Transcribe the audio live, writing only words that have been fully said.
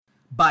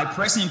By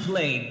pressing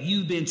play,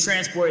 you've been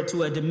transported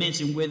to a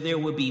dimension where there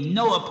will be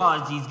no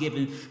apologies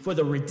given for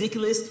the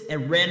ridiculous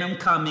and random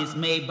comments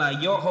made by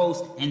your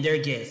host and their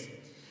guests.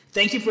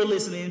 Thank you for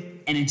listening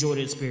and enjoy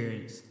the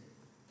experience.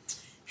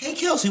 Hey,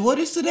 Kelsey, what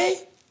is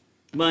today?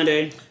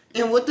 Monday.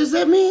 And what does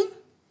that mean?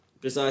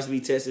 Besides me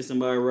testing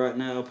somebody right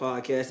now,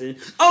 podcasting.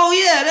 Oh,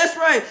 yeah, that's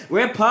right.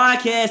 We're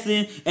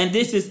podcasting, and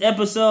this is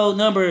episode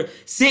number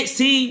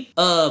 16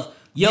 of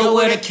Yo,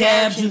 Where the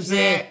Captions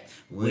At?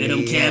 Where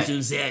them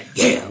captions at?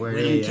 Yeah, where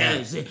them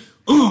captions at?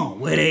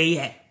 Where they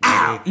at?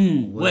 Ow,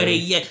 where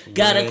they at?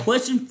 Got a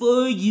question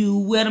for you.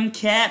 Where them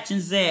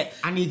captions at?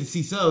 I need to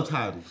see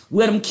subtitles.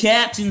 Where them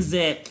captions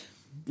at?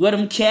 Where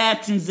them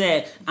captions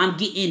at? I'm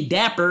getting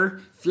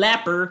dapper,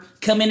 flapper,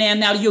 coming in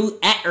now you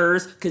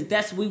atters, because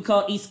that's what we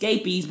call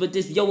escapees, but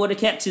this yo, where the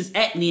captions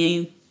at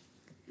me?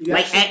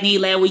 Like at me,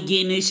 like we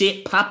getting this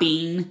shit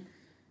popping.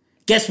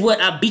 Guess what?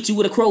 I beat you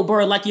with a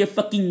crowbar like you're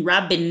fucking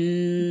Robin.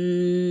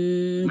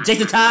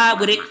 Jason Todd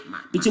with it.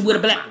 Beat you with a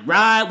black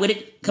ride with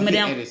it. Coming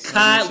down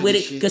Cod with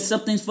it. Because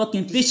something's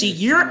fucking fishy.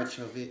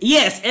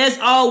 Yes, as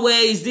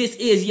always, this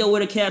is Yo Where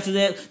the Captions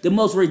At, the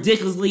most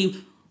ridiculously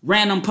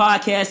random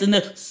podcast in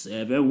the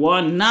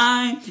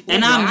 719.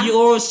 And I'm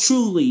yours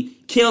truly,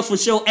 Kels for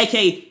Show,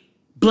 a.k.a.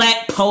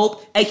 Black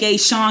Pope, a.k.a.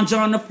 Sean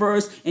John the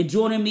First. And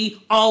joining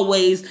me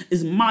always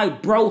is my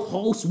bro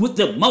host with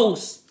the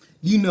most.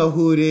 You know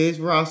who it is,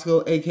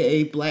 Roscoe,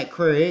 a.k.a. Black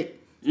Craig.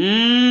 You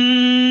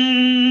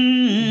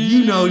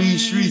know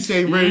these streets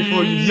ain't ready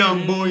for the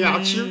young boy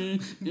out here.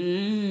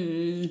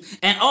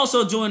 And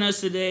also joining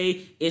us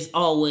today is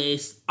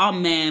always our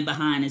man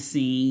behind the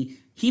scene.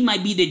 He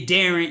might be the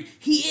Darren.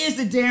 He is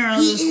the Darren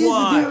of the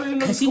squad.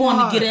 Because he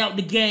want to get out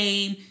the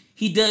game.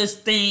 He does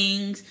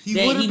things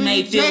that he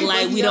may feel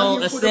like we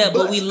don't accept,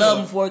 but we love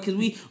him for it because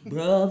we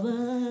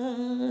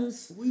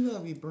brothers. We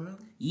love you, bro.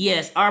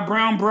 Yes, our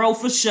brown bro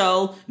for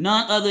show.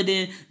 None other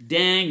than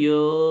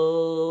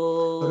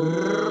Daniel.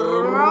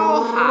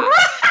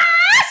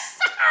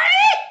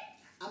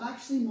 I'm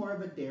actually more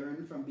of a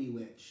Darren from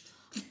Bewitched.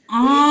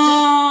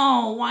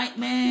 Oh, white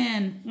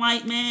man,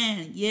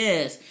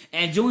 yes.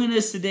 And joining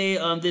us today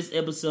on this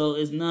episode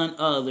is none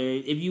other.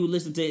 If you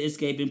listen to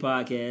Escaping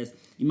Podcast,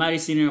 you might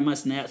have seen her on my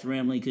snaps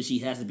rambling because she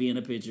has to be in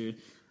the picture.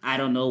 I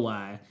don't know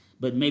why,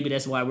 but maybe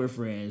that's why we're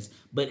friends.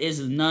 But it's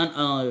none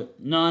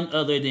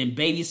other than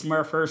Baby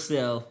Smurf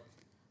herself,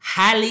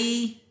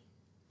 Holly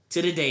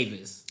to the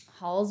Davis.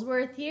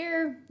 Hallsworth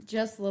here,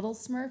 just little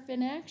Smurf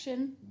in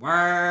action.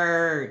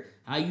 Word.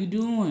 How you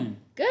doing?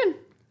 Good.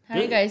 How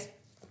are you guys?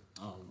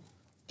 Oh,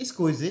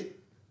 Exquisite.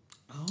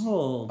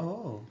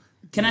 Oh.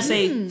 Can I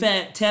say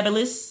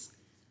fantabulous?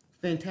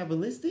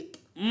 Fantabulistic?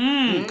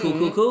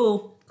 Cool.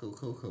 Cool.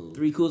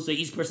 3 cool to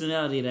each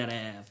personality that I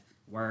have.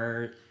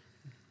 Word.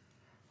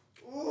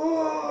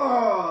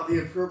 Oh,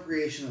 the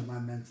appropriation of my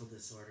mental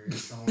disorder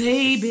is so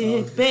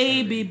Baby.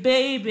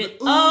 disturbing.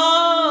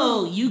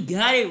 Oh, you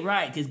got it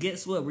right. Because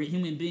guess what? We're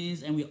human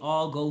beings and we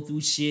all go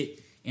through shit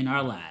in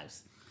our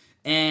lives.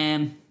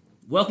 And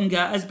welcome,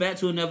 guys, back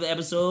to another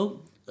episode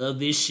of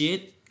this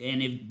shit.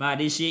 And if by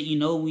this shit, you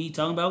know we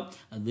talking about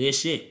this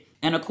shit.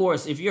 And of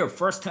course, if you're a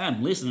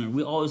first-time listener,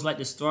 we always like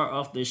to start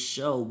off the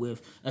show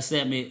with a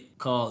segment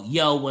called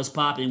 "Yo, What's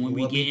Poppin'?" When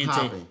we get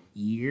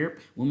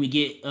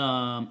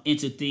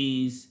into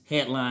these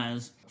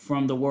headlines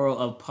from the world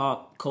of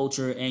pop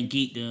culture and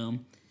geekdom.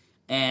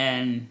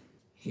 And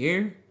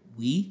here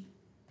we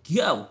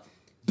go.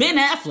 Ben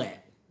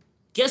Affleck.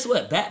 Guess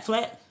what?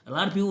 Batfleck. A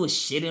lot of people were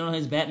shitting on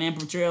his Batman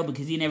portrayal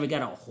because he never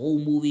got a whole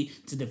movie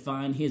to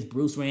define his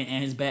Bruce Wayne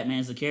and his Batman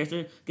as a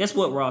character. Guess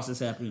what, Ross, is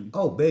happening?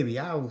 Oh, baby,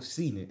 I've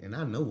seen it, and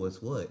I know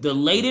what's what. The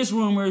latest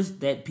rumors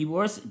that people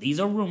are... These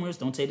are rumors.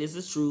 Don't take this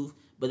as truth.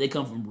 But they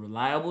come from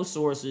reliable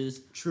sources.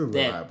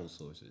 Reliable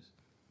sources.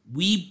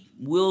 We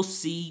will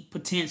see,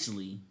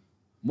 potentially,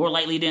 more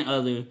likely than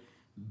other,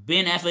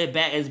 Ben Affleck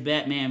back as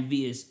Batman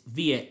via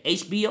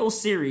HBO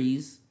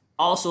series,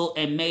 also,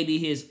 and maybe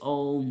his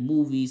own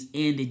movies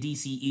in the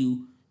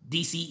DCEU,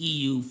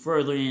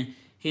 furthering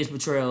his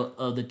portrayal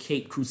of the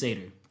Caped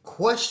Crusader.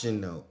 Question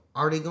though,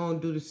 are they going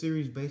to do the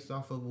series based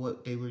off of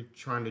what they were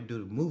trying to do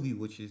the movie,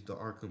 which is the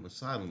Arkham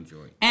Asylum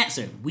joint?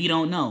 Answer, we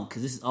don't know,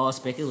 because this is all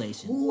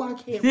speculation. Ooh, I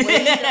can't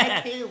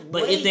wait.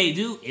 But if they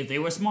do, if they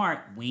were smart,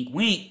 wink,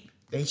 wink.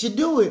 They should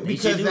do it,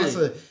 because that's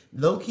a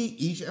low-key,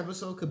 each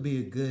episode could be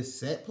a good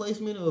set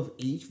placement of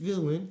each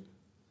villain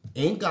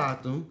in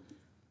Gotham,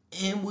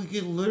 and we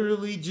could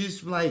literally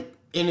just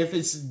and if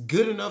it's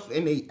good enough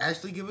and they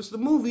actually give us the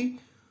movie,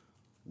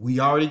 we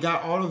already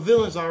got all the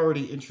villains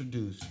already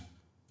introduced.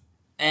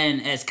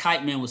 And as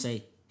Kite Man would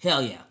say,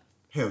 hell yeah.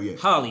 Hell yeah.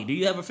 Holly, do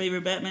you have a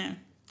favorite Batman?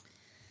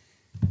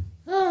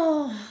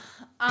 Oh,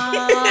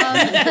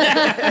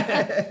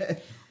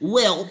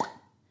 Well,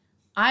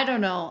 I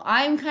don't know.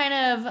 I'm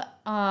kind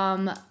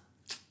of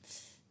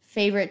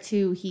favorite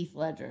to Heath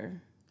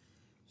Ledger.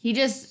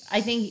 I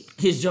think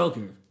his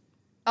Joker.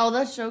 Oh,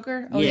 that's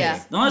Joker? Oh,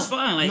 yes. yeah. No, it's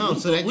fine.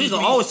 We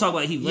can always talk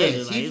about Heath Ledger.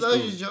 Yes, Heath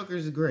Ledger's Joker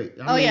is great.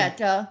 I mean, yeah,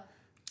 duh.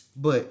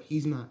 But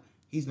he's not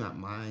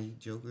my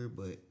Joker,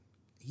 but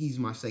he's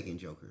my second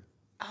Joker.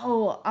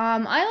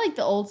 I like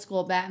the old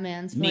school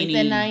Batmans from like the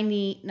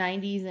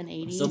 90s and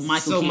 80s. So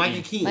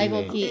Michael Keaton.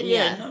 Michael Keaton,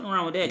 yeah. Nothing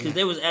wrong with that because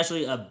there was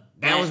actually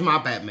that was my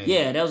Batman.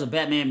 Yeah, that was a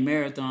Batman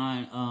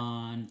marathon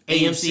on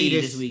AMC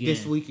this weekend.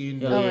 This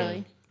weekend. Oh,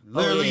 really?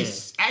 Literally,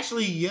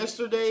 actually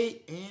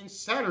yesterday and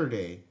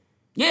Saturday.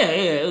 Yeah,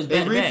 it was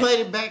They back. replayed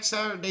it back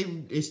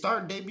Saturday. It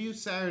started debut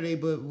Saturday,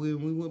 but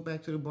when we went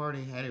back to the bar,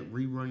 they had it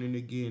rerunning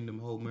again the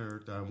whole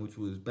marathon, which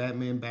was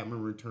Batman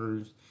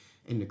Returns,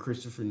 and the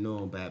Christopher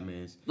Nolan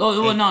Batmans.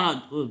 Oh, well,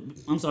 no.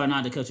 I'm sorry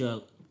not to cut you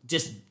up.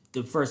 Just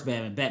the first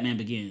Batman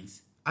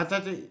Begins. I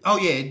thought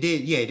it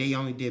did. Yeah, they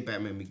only did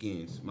Batman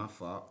Begins. My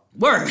fault.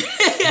 Word.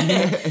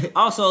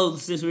 Also,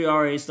 since we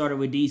already started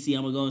with DC,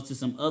 I'm going to go into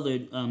some other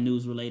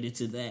news related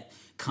to that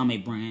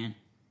comic brand.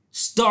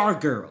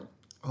 Stargirl.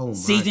 Oh, my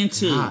Season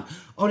 2. God.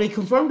 Oh, they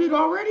confirmed it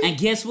already? And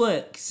guess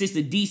what? Since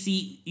the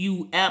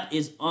DCU app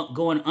is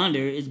going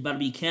under, it's about to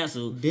be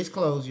canceled.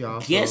 Disclose,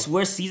 y'all. Guess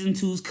where Season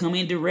 2's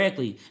coming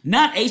directly?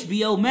 Not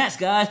HBO Max,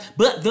 guys,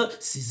 but the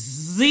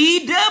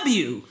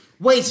CW.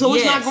 Wait, so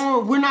it's not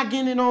going. We're not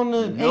getting it on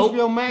the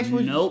HBO Max.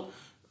 Nope.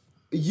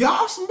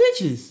 Y'all some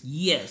bitches.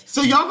 Yes.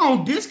 So y'all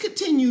gonna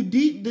discontinue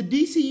the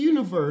DC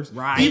universe,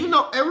 right? Even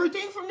though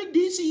everything from the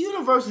DC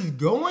universe is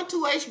going to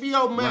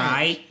HBO Max,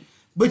 right?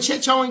 But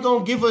yet y'all ain't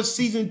gonna give us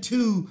season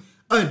 2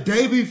 a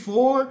day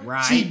before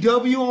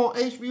CW on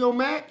HBO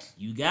Max.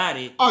 You got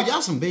it. Oh,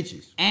 y'all some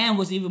bitches. And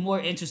what's even more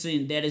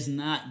interesting, that is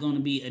not going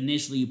to be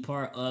initially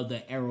part of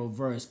the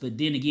Arrowverse, but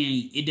then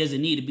again, it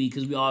doesn't need to be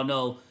because we all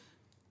know.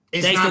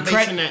 It's not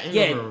based in that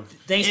universe.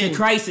 Thanks to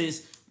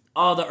Crisis,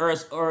 all the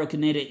Earths are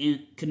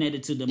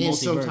connected to the multiverse. In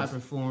some type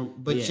of form.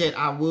 But yet,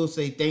 I will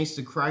say, thanks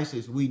to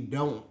Crisis, we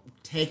don't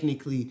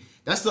technically...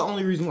 That's the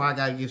only reason why I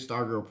gotta give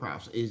Stargirl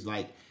props. Is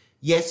like,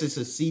 yes, it's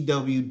a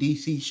CW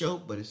DC show,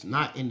 but it's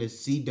not in the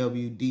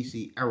CW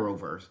DC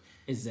Arrowverse.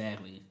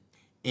 Exactly.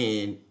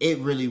 And it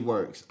really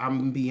works. I'm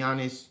gonna be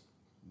honest,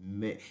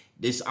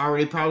 this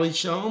already probably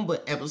shown,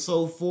 but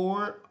episode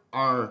 4,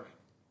 our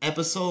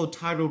episode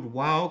titled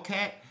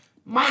Wildcat,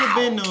 might have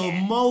been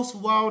the most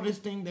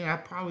wildest thing that I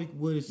probably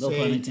would have said. No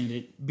pun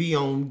intended. Be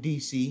on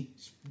DC.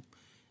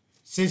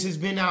 Since it's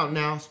been out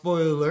now,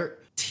 spoiler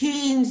alert,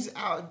 teens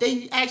out,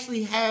 they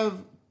actually have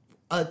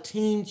a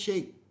teen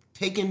chick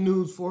taking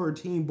nudes for her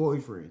teen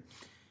boyfriend.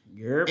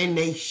 Yep. And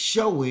they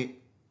show it,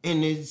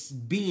 and it's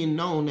being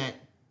known that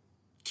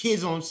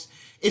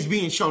it's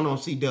being shown on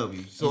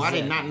CW. So exactly. I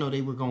did not know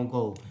they were going to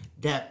go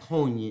that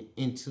poignant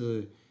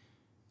into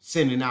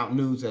sending out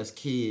news as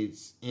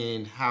kids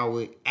and how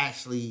it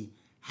actually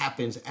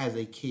happens as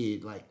a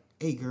kid. Like,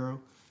 hey,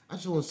 girl, I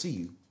just want to see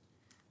you.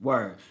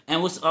 Word.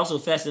 And what's also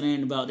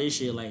fascinating about this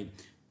shit, like,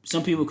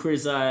 some people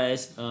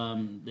criticize the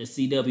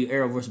CW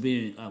Arrowverse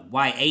being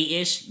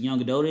YA-ish, young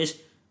adult-ish.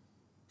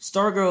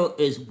 Stargirl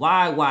is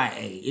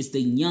YYA. It's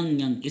the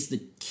young, it's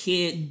the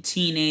kid,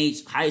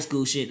 teenage, high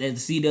school shit that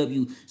the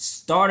CW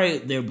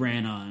started their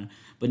brand on.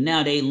 But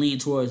now they lean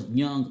towards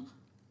young,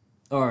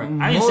 or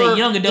I didn't say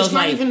young adults,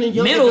 like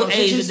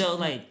middle-aged adults,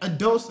 like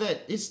adults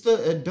that it's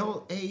the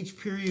adult age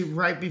period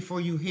right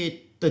before you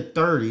hit the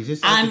 30s.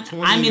 It's like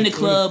I'm in the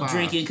club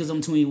drinking because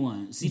I'm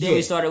 21.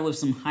 CW started with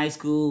some high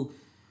school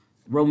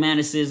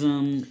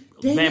romanticism,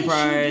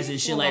 vampires and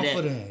shit like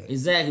that.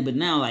 Exactly, but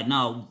now like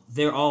no,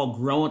 they're all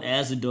grown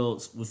as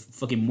adults with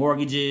fucking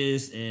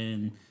mortgages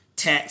and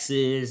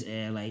taxes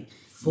and like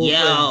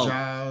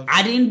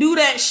I didn't do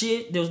that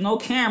shit. There was no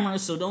camera,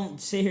 so don't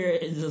sit here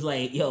and just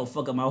like, yo,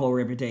 fuck up my whole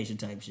reputation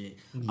type shit.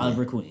 Yeah.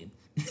 Oliver Queen.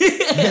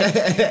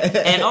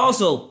 And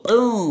also,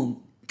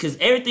 boom, because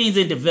everything's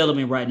in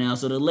development right now.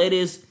 So the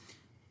latest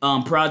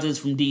projects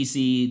from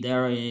DC that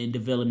are in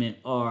development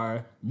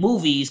are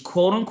movies,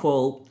 quote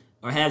unquote,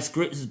 or have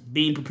scripts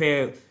being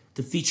prepared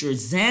to feature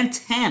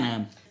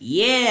Zatanna.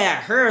 Yeah,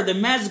 her, the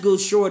magical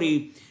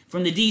shorty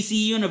from the DC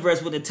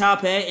universe with the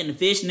top hat and the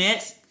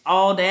fishnets,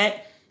 all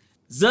that.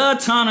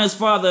 Zatanna's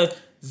father,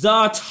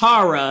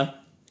 Zatara.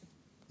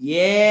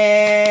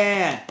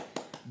 Yeah.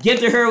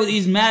 Gifted her with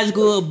these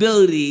magical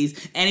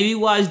abilities. And if you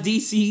watch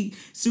DC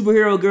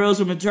Superhero Girls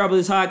from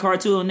Metropolis High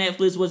cartoon on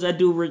Netflix, which I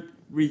do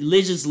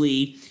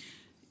religiously,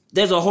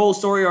 there's a whole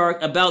story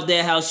arc about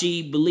that, how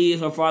she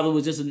believed her father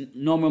was just a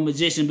normal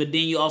magician, but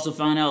then you also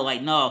find out,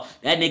 like, no,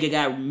 that nigga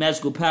got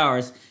magical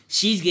powers.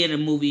 She's getting a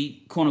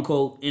movie, quote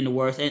unquote, in the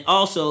works. And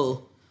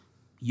also,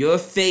 your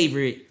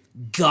favorite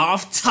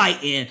Goth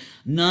Titan,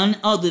 none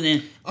other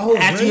than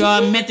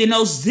Atrion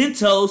Methanos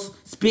Zentos,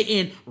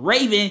 spitting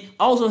Raven,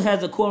 also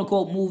has a quote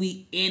unquote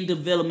movie in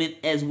development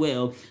as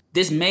well.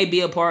 This may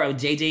be a part of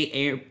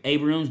J.J.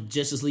 Abrams'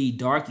 Justice League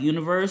Dark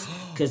universe,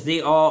 because they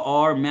all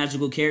are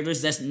magical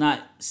characters. That's not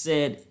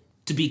said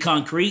to be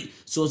concrete,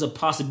 so it's a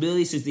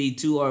possibility since the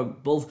two are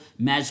both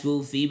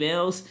magical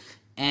females.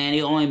 And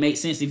it only makes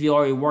sense if you're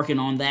already working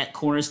on that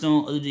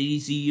cornerstone of the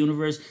DC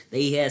universe.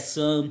 They had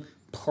some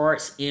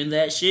parts in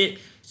that shit.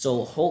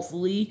 So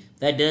hopefully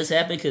that does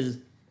happen, because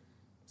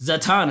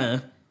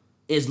Zatanna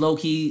is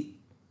low-key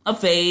a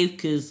fave,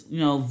 because, you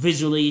know,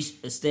 visually,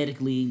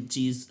 aesthetically,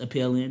 she's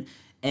appealing.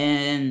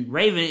 And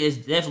Raven is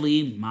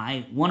definitely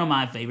one of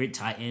my favorite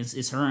Titans.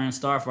 It's her and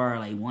Starfire,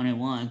 like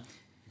 1-1.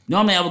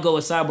 Normally I would go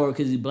with Cyborg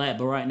because he's black,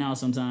 but right now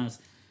sometimes,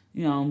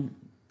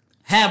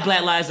 half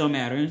black lives don't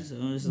matter. So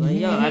it's like,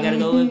 I gotta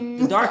go with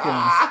the dark ones.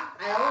 I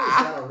always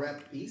gotta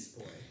rep Beast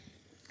Boy.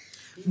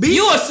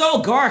 You are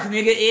so Garth,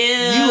 nigga.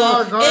 Ew. You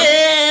are Garth.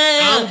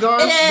 I'm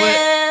Garth,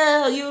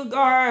 but you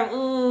Garth.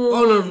 Ooh.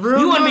 On a real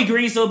you want to be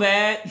green so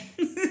bad.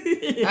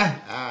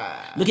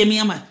 Look at me,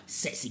 I'm a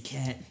sexy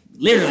cat.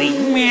 Literally.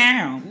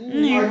 Meow.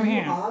 Are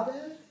you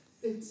Abed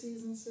in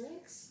season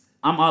 6?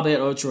 I'm Abed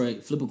or Troy.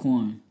 Flip a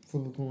coin.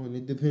 Flip a coin.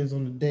 It depends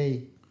on the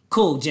day.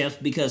 Cool, Jeff,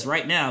 because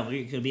right now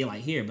we could be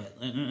like here, but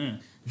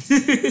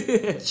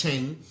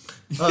chain.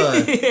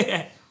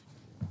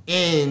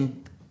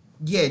 And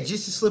yeah,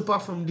 just to slip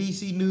off from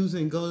DC news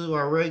and go to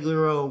our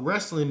regular old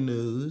wrestling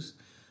news.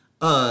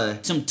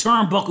 Some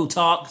turnbuckle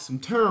talk. Some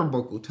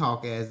turnbuckle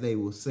talk, as they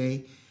will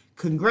say.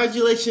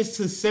 Congratulations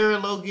to Sarah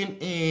Logan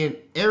and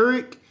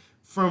Eric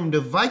from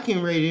the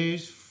Viking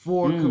Raiders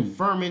for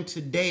confirming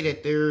today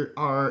that they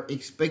are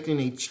expecting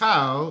a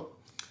child,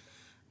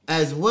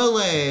 as well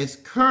as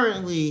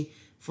currently,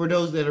 for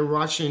those that are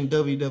watching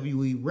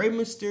WWE, Rey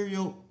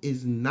Mysterio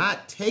is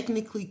not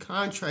technically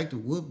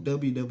contracted with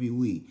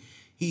WWE.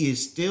 He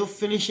is still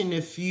finishing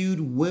the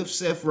feud with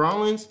Seth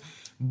Rollins,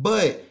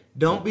 but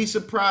don't be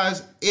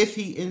surprised if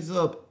he ends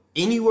up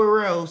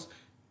anywhere else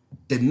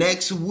the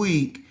next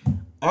week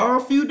or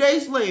a few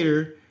days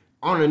later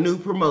on a new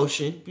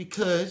promotion,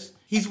 because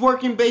he's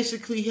working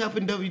basically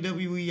helping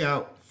WWE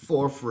out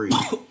for free.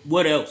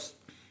 What else?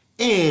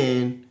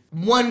 And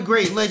one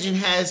great legend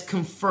has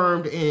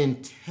confirmed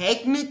and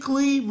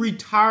technically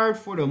retired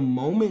for the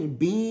moment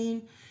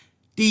being,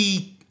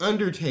 The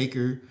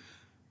Undertaker.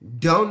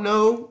 Don't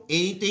know.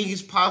 Anything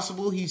is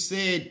possible. He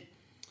said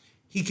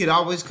he could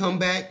always come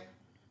back.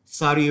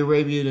 Saudi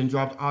Arabia then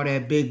dropped all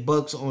that big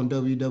bucks on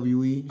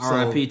WWE.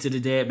 R.I.P. to the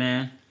dead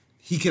man.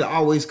 He could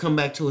always come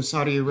back to a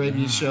Saudi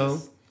Arabia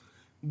show.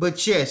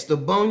 But yes, the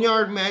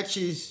Boneyard match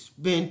has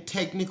been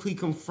technically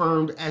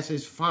confirmed as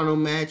his final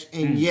match.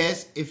 And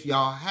yes, if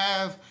y'all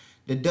have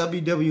the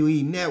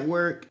WWE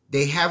Network,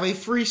 they have a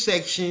free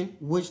section,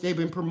 which they've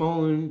been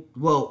promoting.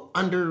 Well,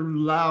 under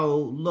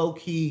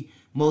low-key,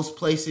 most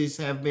places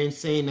have been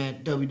saying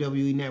that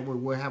WWE Network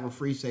will have a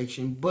free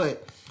section.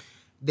 But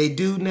they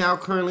do now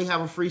currently have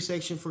a free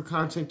section for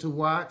content to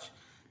watch.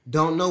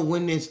 Don't know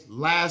when this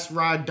Last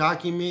Ride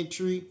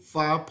documentary,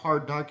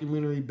 5-part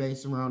documentary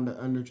based around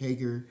The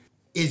Undertaker,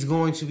 is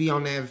going to be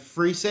on that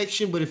free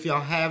section. But if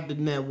y'all have the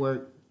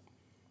network,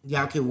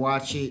 y'all can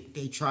watch it.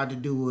 They tried to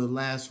do a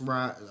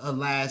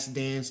last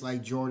dance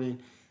like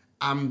Jordan.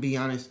 I'm going to be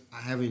honest,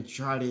 I haven't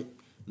tried it.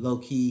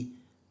 Low-key,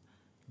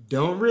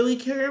 don't really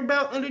care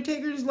about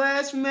Undertaker's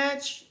last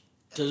match.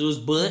 Because it was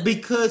butt?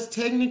 Because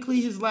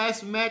technically his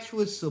last match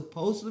was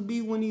supposed to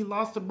be when he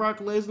lost to Brock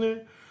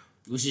Lesnar.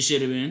 Which it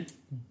should have been.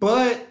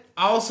 But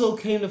I also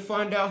came to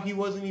find out he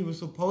wasn't even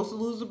supposed to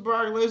lose to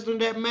Brock Lesnar in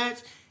that match.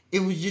 It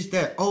was just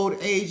that old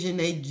age, and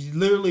they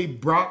literally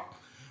Brock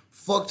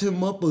fucked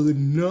him up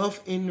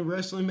enough in the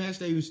wrestling match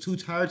that he was too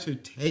tired to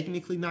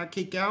technically not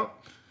kick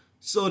out.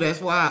 So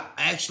that's why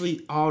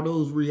actually all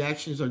those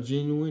reactions are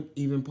genuine,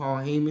 even Paul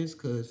Heyman's,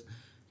 because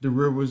the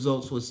real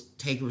results was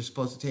Taker was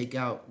supposed to take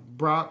out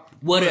Brock.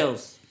 What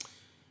else?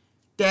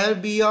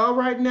 That'd be all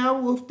right now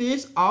with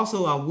this.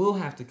 Also, I will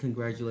have to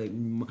congratulate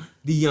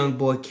the young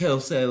boy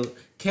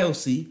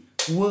Kelsey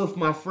with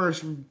my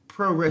first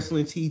Pro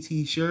Wrestling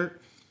TT shirt.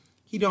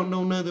 He don't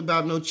know nothing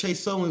about no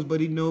Chase Owens,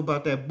 but he know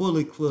about that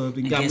Bullet Club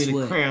that got me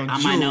the crown jewel.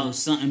 I might know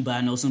something, but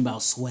I know something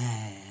about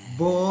swag.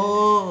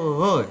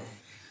 Boy.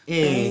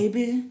 And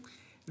baby.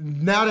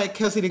 Now that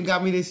Kelsey done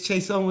got me this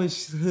Chase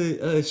Owens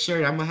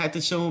shirt, I'm going to have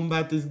to show him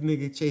about this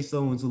nigga Chase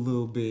Owens a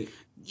little bit.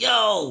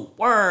 Yo,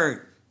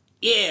 word.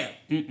 Yeah.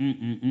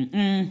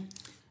 And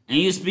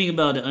you speak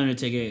about The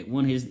Undertaker,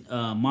 one of his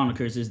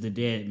monikers is the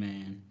Dead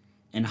Man.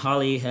 And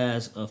Holly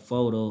has a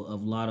photo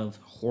of a lot of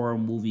horror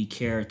movie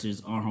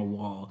characters on her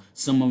wall.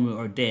 Some of them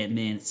are dead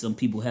men. Some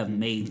people have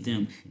made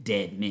them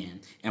dead men.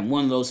 And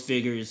one of those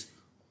figures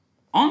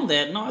on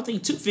that, I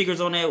think 2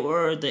 figures on that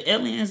were the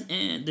aliens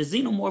and the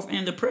xenomorph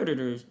and the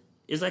predators.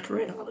 Is that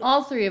correct, Holly?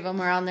 All 3 of them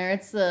are on there.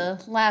 It's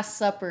the Last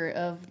Supper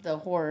of the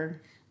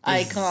horror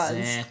icons.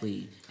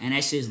 Exactly. And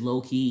that shit's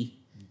low-key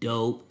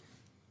dope.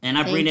 And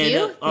I bring Thank that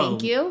you. up. Oh,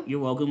 Thank you. You're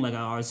welcome. Like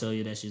I always tell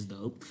you, that shit's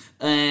dope.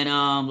 And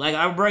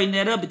I bring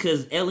that up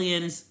because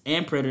Aliens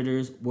and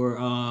Predators were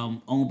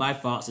owned by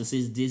Fox, and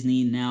since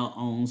Disney now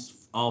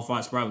owns all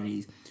Fox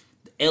properties,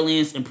 the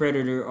Aliens and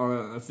Predator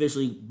are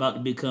officially about to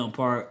become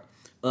part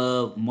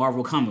of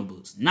Marvel comic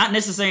books. Not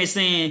necessarily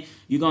saying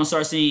you're gonna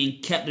start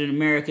seeing Captain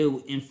America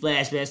in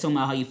flashbacks talking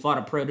about how he fought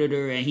a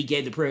Predator and he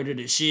gave the Predator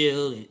the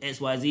shield and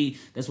XYZ.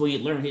 That's where he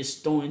learned his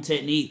throwing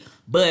technique,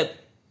 but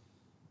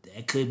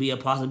that could be a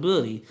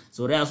possibility.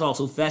 So that's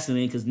also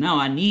fascinating because now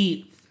I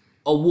need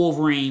a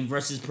Wolverine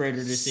versus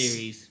Predator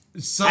series.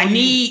 I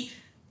need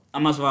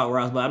I'm not about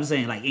Ross, but I'm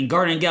saying like in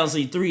Guardian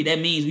Galaxy 3, that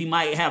means we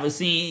might have a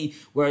scene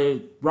where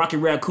Rocket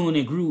Raccoon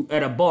and Groot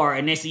at a bar,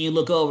 and next thing you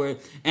look over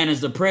and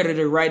it's the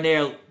Predator right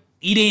there.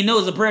 You didn't know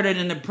it's a Predator,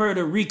 and the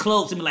Predator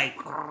recloaks and be like,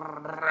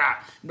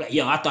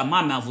 yo, I thought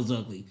my mouth was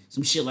ugly.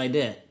 Some shit like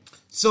that.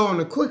 So on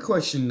a quick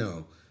question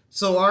though,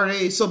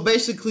 so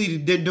basically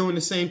they're doing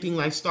the same thing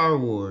like Star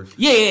Wars.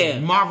 Yeah.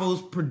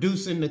 Marvel's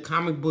producing the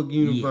comic book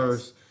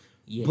universe,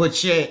 yes.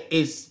 But yet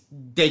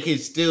they can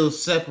still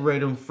separate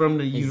them from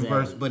the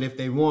universe. But if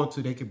they want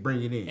to, they can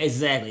bring it in.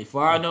 Exactly.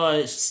 For all I know,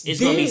 it's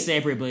gonna be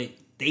separate, but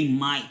they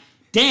might.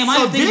 Damn, I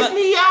so don't think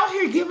Disney out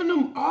here giving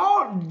them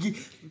all.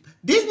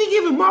 Disney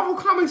giving Marvel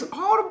Comics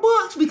all the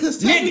books because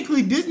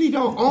technically Disney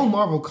don't own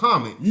Marvel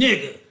Comics.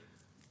 Nigga,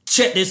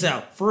 check this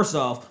out. First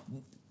off,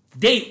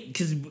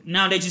 because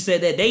now that you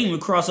said that, they even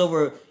cross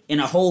over in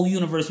a whole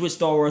universe with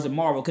Star Wars and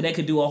Marvel, because they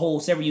could do a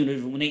whole separate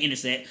universe when they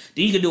intersect.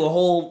 Then you could do a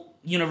whole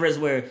universe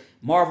where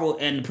Marvel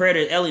and the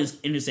Predator aliens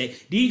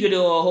intersect. Then you could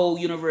do a whole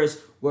universe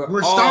where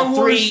all Star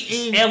Wars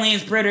three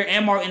aliens, Predator,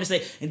 and Marvel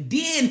intersect. And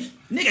then,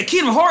 nigga,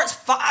 Kingdom Hearts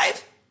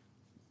 5?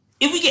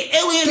 If we get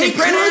aliens they and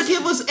predators,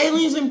 give us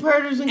aliens and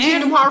predators in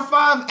Kingdom Hearts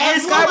 5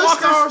 and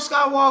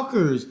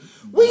Skywalkers.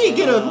 We can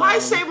get a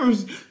lightsaber.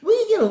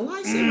 We can get a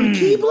lightsaber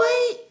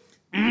keyblade.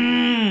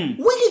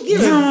 We can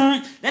get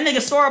that nigga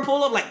Sora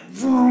pull up like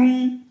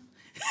vroom.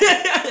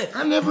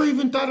 I never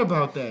even thought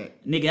about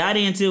that. Nigga, I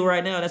didn't until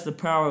right now. That's the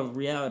power of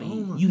reality.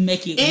 You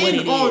make it what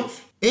it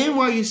is. And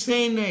while you're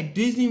saying that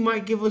Disney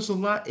might give us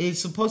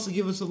it's supposed to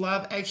give us a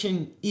live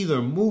action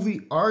either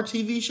movie or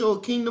TV show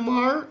of Kingdom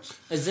Hearts.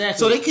 Exactly.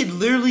 So they could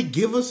literally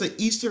give us an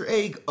Easter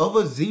egg of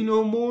a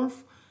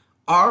xenomorph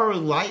or a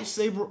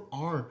lightsaber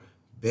or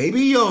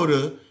Baby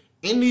Yoda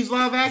in these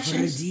live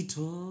actions.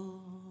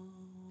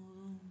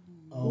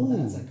 Oh,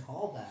 that's a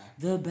callback.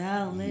 The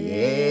ballet.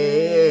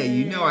 Yeah,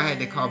 you know I had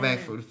to call back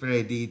for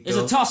Fredito. It's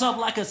a toss up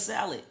like a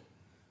salad.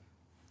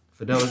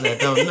 For those that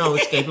don't know,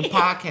 Escaping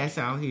Podcast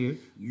out here.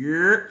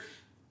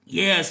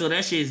 Yeah, so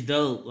that shit's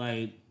dope.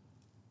 Like,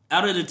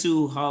 out of the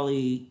two,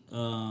 Holly,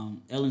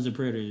 Aliens and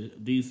Predator,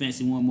 do you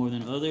fancy one more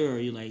than the other, or are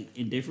you, like,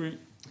 indifferent?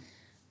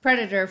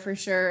 Predator, for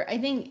sure. I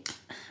think,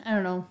 I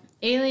don't know,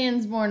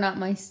 Aliens more not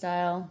my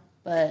style,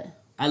 but...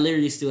 I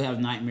literally still have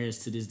nightmares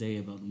to this day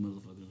about the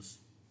motherfuckers.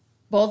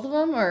 Both of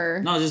them, or...?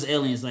 No, just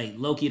Aliens. Like,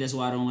 low-key, that's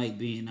why I don't like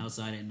being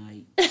outside at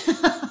night.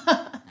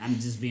 I'm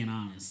just being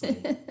honest.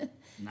 Like,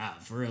 nah,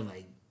 for real,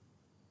 like...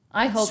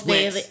 I hope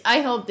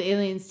the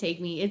aliens take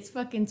me. It's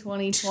fucking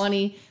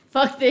 2020.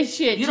 Fuck this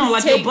shit. You don't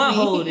like your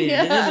butthole then.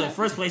 Yeah. This is the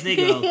first place they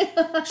go.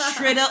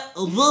 Straight up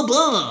the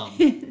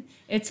bum.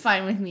 It's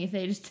fine with me if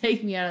they just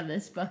take me out of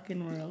this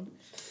fucking world.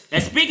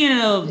 And speaking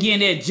of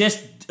getting there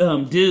just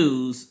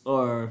dudes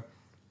or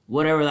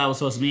whatever that was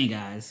supposed to mean,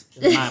 guys.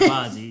 My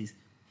apologies.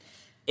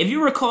 If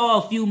you recall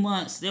a few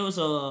months, there was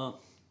a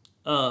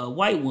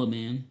white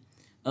woman.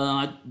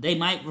 They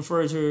might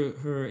refer to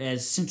her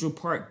as Central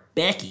Park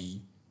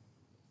Becky.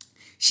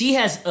 She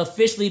has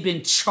officially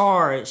been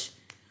charged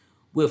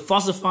with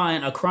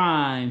falsifying a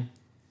crime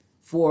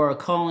for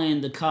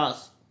calling the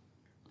cops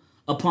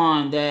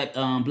upon that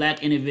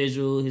black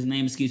individual. His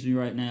name escapes me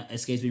right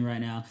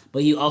now.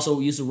 But he also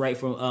used to write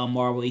for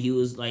Marvel. He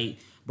was like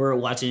bird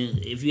watching.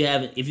 If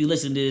you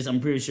listen to this, I'm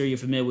pretty sure you're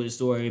familiar with the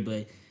story.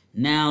 But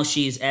now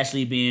she's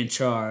actually being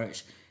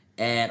charged,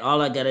 and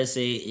all I gotta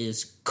say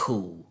is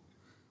cool.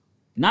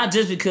 Not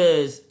just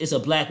because it's a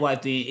black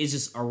white thing. It's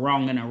just a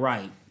wrong and a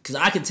right. Because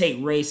I could take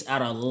race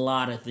out of a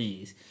lot of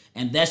things.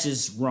 And that's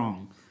just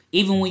wrong.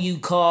 Even when you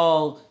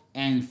call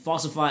and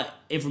falsify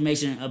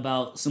information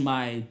about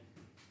somebody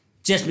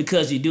just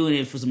because you're doing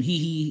it for some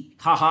hee-hee,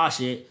 ha-ha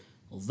shit,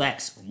 well,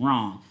 that's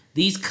wrong.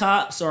 These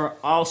cops are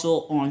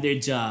also on their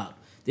job.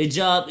 Their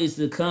job is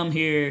to come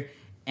here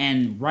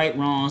and right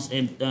wrongs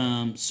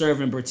and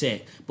serve and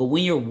protect. But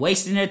when you're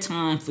wasting their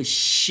time for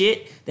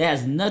shit that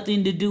has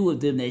nothing to do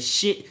with them, that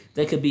shit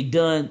that could be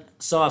done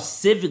solved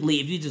civically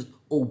if you just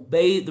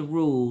obeyed the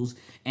rules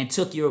and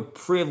took your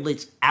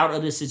privilege out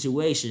of the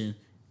situation,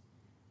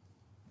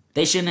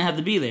 they shouldn't have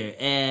to be there.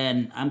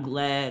 And I'm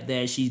glad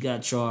that she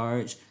got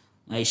charged.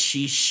 Like,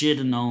 she should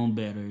have known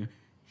better.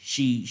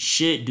 She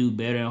should do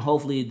better. And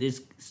hopefully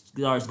this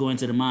starts going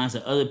to the minds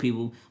of other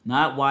people,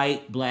 not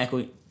white, black,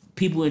 or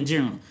people in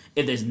general.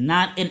 If there's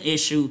not an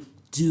issue,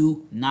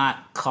 do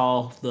not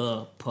call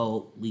the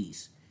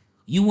police.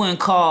 You wouldn't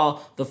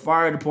call the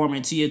fire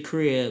department to your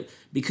crib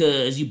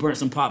because you burnt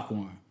some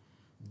popcorn.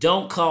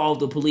 Don't call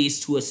the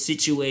police to a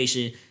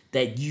situation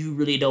that you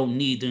really don't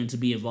need them to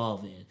be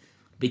involved in.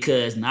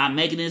 Because not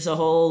making this a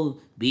whole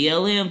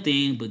BLM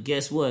thing, but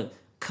guess what?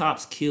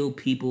 Cops kill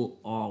people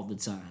all the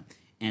time.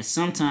 And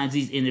sometimes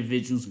these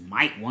individuals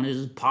might want to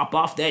just pop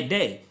off that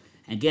day.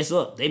 And guess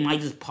what? They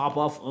might just pop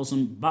off on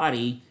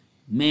somebody,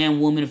 man,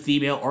 woman,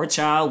 female, or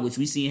child, which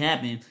we see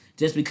happen,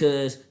 just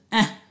because,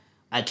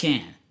 I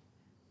can.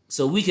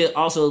 So we could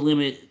also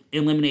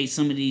eliminate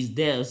some of these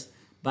deaths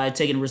by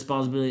taking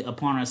responsibility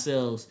upon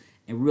ourselves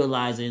and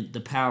realizing the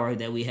power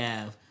that we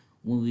have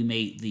when we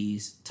make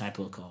these type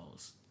of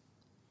calls.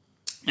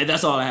 And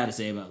that's all I had to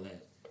say about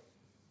that.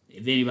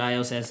 if anybody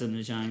else has something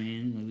to chime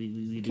in,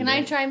 we do Can that.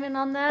 I chime in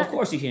on that? Of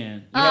course you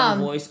can. You have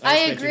a voice. I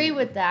agree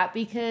with that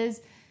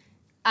because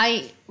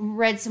I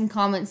read some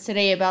comments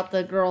today about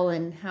the girl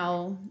and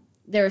how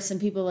there were some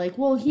people like,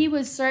 well, he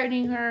was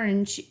threatening her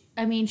and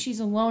she's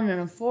alone in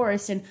a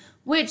forest, and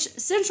which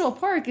Central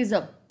Park is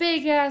a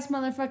big ass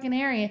motherfucking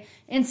area.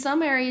 In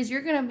some areas,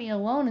 you're going to be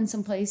alone in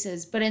some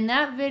places. But in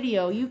that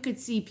video, you could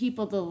see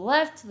people to the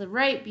left, to the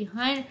right,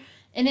 behind.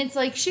 And it's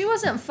like, she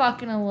wasn't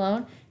fucking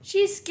alone.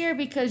 She's scared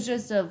because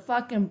just a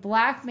fucking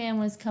black man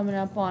was coming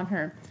up on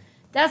her.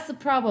 That's the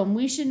problem.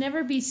 We should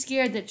never be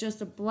scared that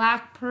just a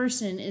black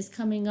person is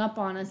coming up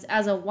on us.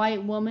 As a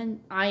white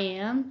woman, I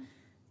am.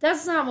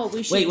 That's not what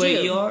we should do.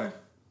 Wait, you are?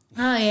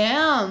 I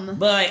am.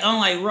 But like,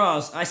 unlike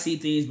Ross, I see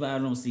things, but I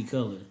don't see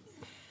color.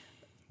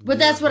 But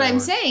that's what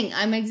I'm saying.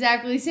 I'm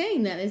exactly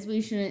saying that is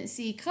we shouldn't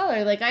see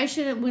color. Like I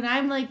shouldn't, when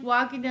I'm like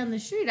walking down the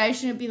street, I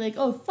shouldn't be like,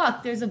 oh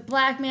fuck, there's a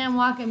black man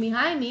walking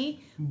behind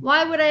me.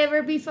 Why would I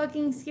ever be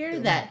fucking scared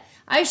of that?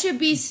 I should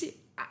be,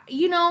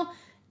 you know,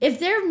 if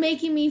they're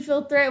making me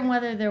feel threatened,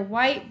 whether they're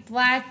white,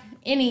 black,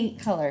 any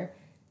color,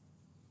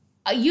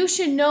 you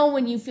should know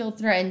when you feel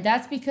threatened.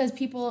 That's because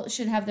people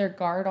should have their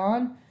guard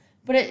on.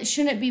 But it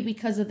shouldn't be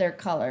because of their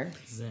color.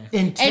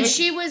 Exactly. And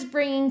she was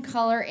bringing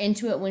color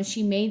into it when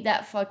she made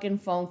that fucking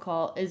phone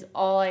call, is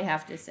all I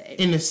have to say.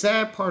 And the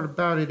sad part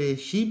about it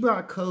is she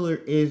brought color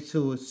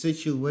into a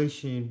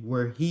situation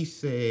where he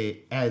said,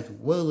 as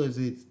well as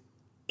it's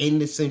in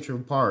the Central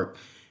Park,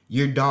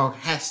 your dog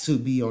has to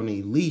be on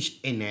a leash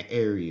in that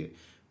area.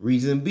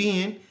 Reason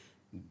being,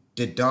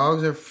 the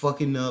dogs are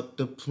fucking up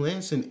the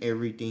plants and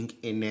everything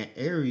in that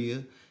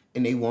area,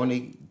 and they want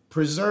to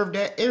preserve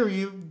that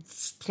area,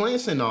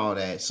 plants and all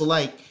that. So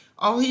like,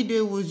 all he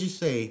did was just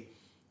say,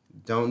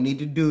 don't need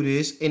to do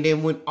this. And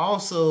then when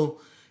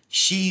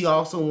she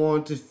also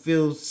wanted to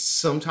feel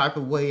some type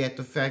of way at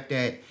the fact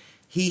that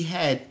he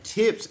had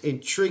tips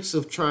and tricks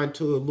of trying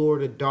to allure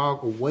the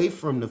dog away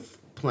from the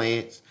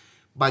plants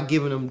by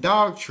giving them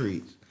dog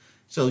treats.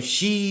 So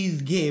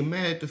she's getting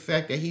mad at the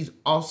fact that he's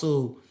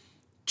also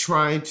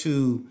trying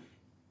to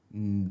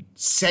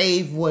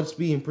save what's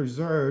being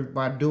preserved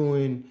by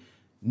doing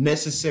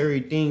necessary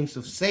things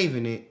of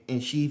saving it,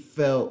 and she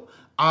felt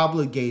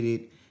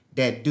obligated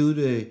that due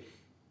to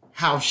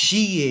how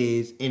she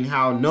is and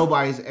how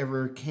nobody's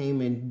ever came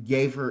and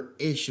gave her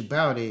ish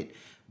about it,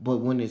 but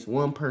when it's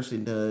one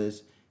person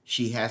does,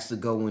 she has to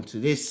go into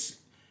this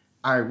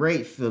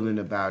irate feeling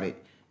about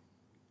it,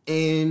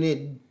 and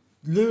it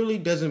literally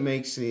doesn't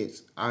make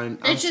sense.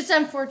 It's just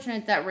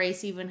unfortunate that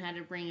race even had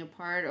to bring a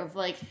part of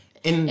like,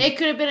 and it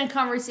could have been a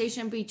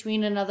conversation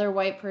between another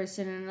white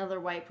person and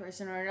another white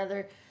person, or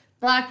another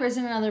black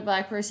person, another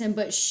black person,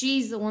 but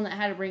she's the one that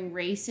had to bring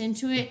race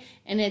into it,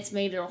 and it's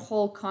made it a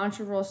whole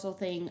controversial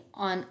thing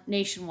on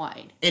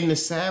nationwide. And the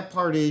sad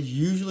part is,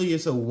 usually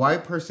it's a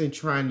white person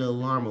trying to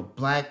alarm a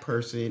black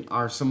person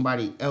or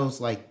somebody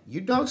else, like,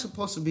 your dog's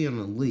supposed to be on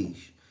a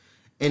leash.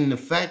 And the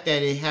fact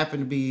that it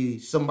happened to be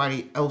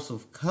somebody else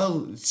of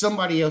color,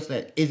 somebody else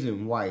that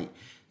isn't white,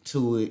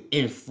 to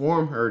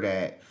inform her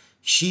that,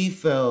 she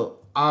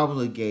felt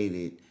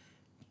obligated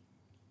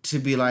to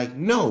be like,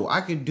 no,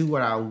 I can do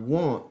what I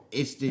want.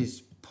 It's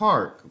this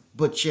park.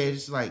 But yet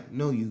it's like,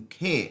 no, you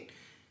can't.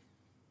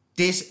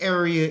 This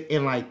area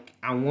in like,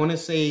 I want to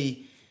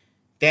say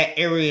that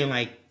area in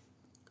like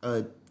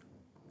a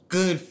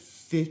good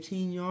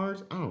 15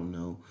 yards. I don't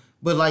know.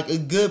 But like a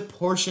good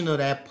portion of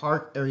that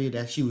park area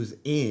that she was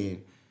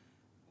in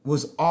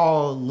was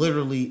all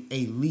literally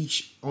a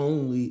leash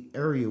only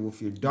area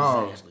with your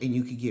dogs. Exactly. And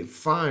you could get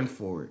fined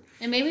for it.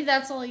 And maybe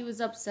that's all he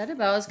was upset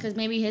about, is because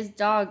maybe his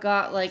dog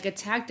got like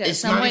attacked at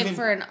some point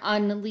for an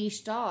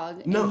unleashed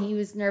dog. No. And he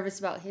was nervous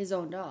about his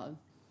own dog.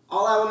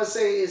 All I want to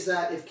say is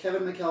that if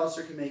Kevin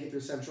McAllister can make it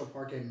through Central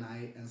Park at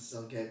night and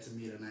still get to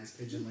meet a nice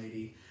pigeon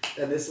lady,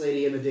 then this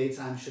lady in the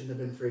daytime shouldn't have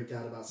been freaked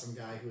out about some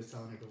guy who was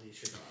telling her to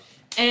leash her dog.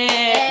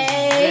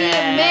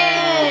 Amen.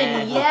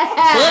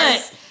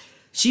 Yes. But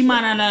she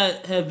might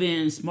not have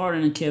been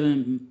smarter than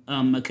Kevin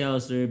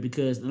McAllister,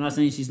 because I'm not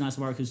saying she's not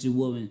smart because she's a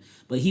woman,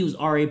 but he was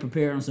already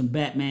prepared on some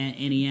Batman,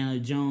 Indiana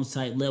Jones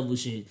type level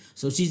shit.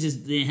 So she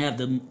just didn't have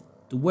the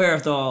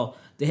wherewithal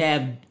to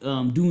have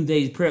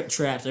doomsday prep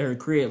traps at her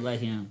crib like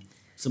him.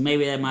 So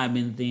maybe that might have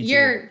been the thing.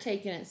 You're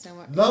taking it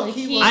somewhere.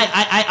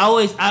 I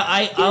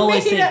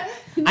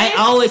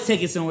always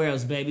take it somewhere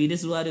else, baby.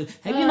 This is what I do.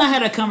 Have you not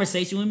had a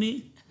conversation with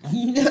me?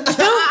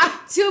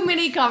 Too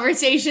many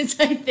conversations,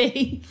 I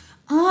think.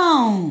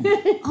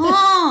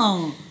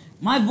 Oh,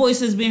 my voice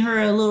has been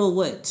heard a little,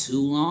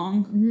 too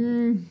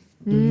long?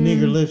 The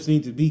nigger lips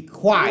need to be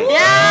quiet.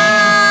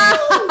 Yeah.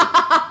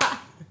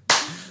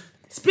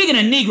 Speaking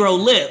of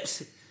Negro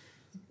lips,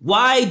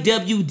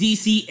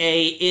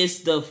 YWDCA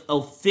is the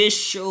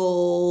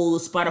official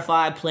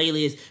Spotify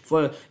playlist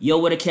for Yo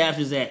Where the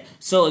Captions At.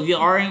 So if you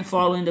aren't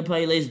following the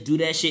playlist, do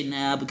that shit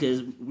now,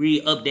 because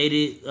we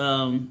updated,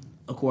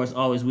 of course,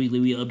 always weekly,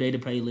 we update the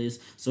playlist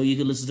so you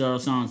can listen to our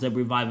songs that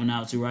we're vibing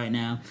out to right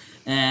now.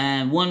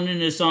 And one of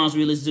the songs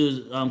we listen to is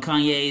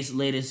Kanye's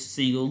latest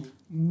single,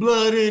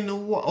 Blood in the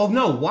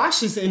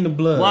Wash is in the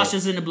blood. Wash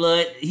is in the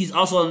blood. He's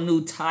also on a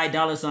new Ty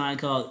Dolla $ign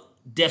called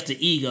Death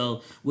to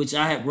Ego, which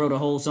I have wrote a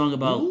whole song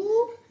about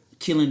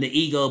killing the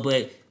ego.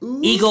 But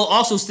ego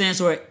also stands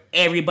for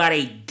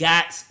everybody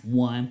got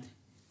one.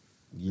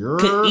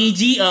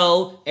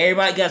 EGO,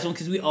 everybody got one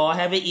because we all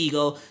have an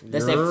ego.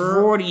 That's that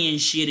Freudian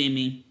shit in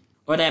me.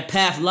 Or that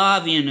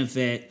Pavlovian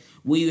effect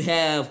where you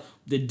have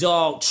the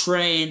dog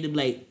trained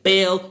like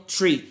bell,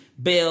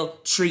 treat, bell,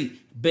 treat.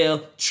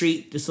 Bell,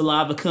 treat, the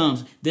saliva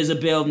comes. There's a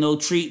bell, no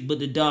treat, but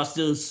the dog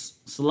still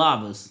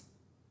salavas.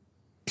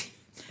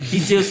 He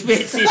still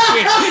spits his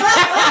shit.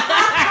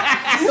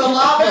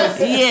 Salavas?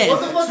 Yeah.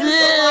 What the fuck is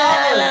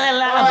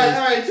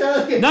salavas?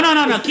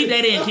 Alright, No. Keep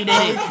that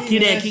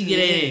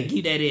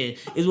in.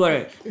 It's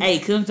word. Hey,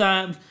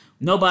 sometimes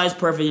nobody's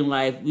perfect in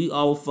life. We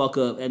all fuck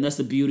up, and that's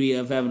the beauty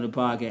of having a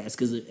podcast.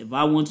 Because if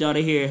I want y'all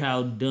to hear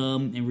how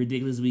dumb and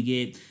ridiculous we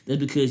get, that's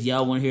because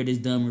y'all want to hear this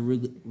dumb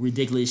and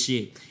ridiculous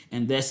shit.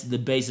 And that's the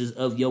basis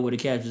of Yo Where the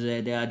Captions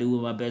At that I do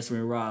with my best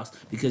friend Ross.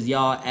 Because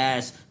y'all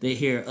ask to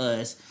hear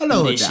us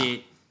do this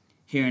shit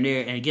here and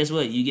there. And guess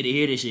what? You get to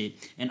hear this shit.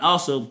 And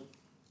also,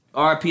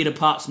 RP to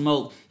Pop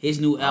Smoke, his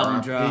new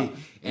album dropped.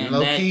 And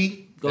low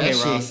key, go that ahead,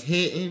 shit's Ross.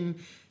 hitting.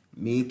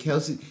 Me and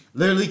Kelsey,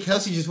 literally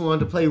Kelsey just wanted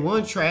to play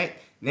one track.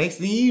 Next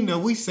thing you know,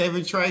 we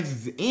 7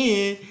 tracks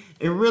in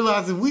and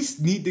realizing we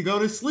need to go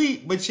to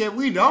sleep, but yet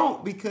we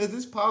don't because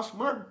it's Pop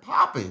Smoke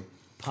popping.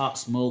 Pop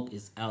Smoke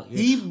is out here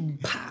He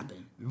popping.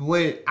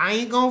 When I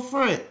ain't gonna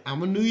front,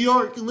 I'm a New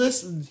York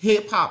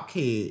hip hop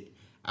kid.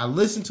 I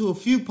listen to a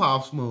few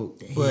Pop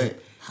Smoke, but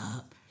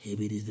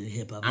hip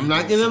hop. I'm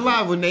not gonna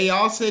lie. When they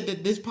all said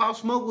that this Pop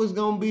Smoke was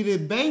gonna be the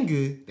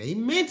banger, they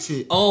meant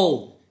it.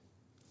 Oh,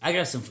 I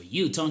got something for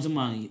you. Talking to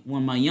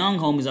one of my young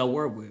homies I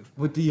work with.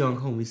 What the young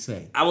homie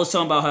say? I was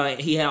talking about how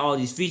he had all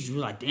these features. We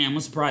were like, damn, I'm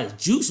surprised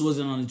Juice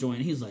wasn't on the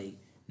joint. He was like,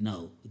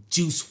 no,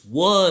 Juice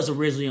was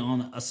originally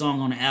on a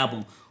song on the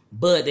album,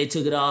 but they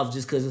took it off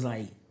just because it's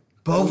like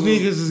both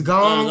niggas is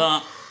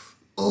gone.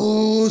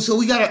 Oh, so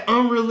we got an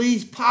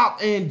unreleased Pop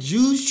and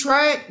Juice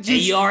track. And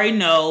you already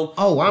know.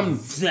 Oh,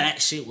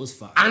 that shit was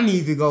fire. I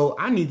need to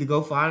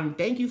go find him.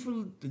 Thank you for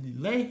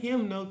letting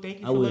him know. Thank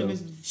you for letting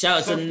us. Shout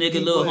out to the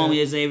nigga little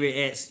homie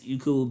Xavier X. You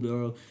cool,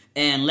 bro.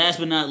 And last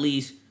but not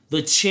least,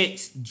 the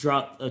Chicks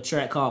dropped a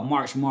track called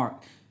March.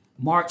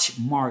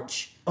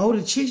 Oh,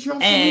 the Chicks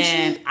dropped some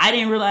and shit? I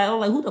didn't realize. I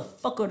was like, who the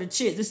fuck are the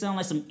Chicks? This sounds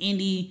like some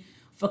indie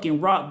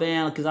fucking rock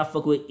band because I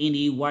fuck with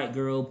indie white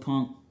girl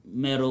punk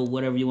metal,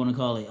 whatever you want to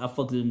call it. I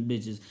fuck with them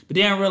bitches. But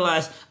then I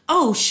realized,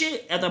 oh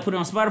shit, after I put it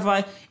on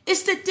Spotify,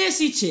 it's the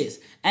Dixie Chicks.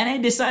 And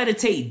they decided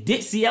to take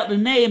Dixie out the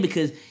name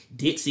because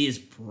Dixie is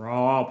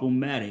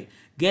problematic.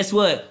 Guess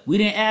what? We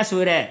didn't ask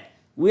for that.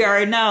 We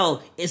already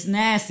know it's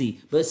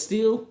nasty. But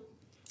still,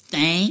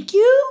 thank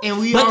you. And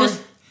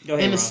Go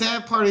ahead, and the Ron.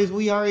 sad part is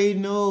we already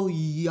know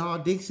y'all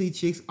Dixie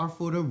Chicks are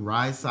for the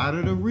right side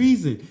of the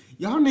reason.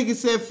 Y'all niggas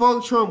said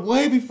fuck Trump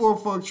way before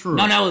fuck Trump.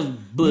 No, that was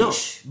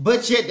Bush. No,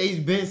 but yet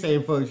they've been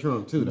saying fuck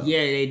Trump too, though. Yeah,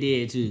 they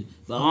did too.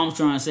 But all I'm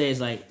trying to say is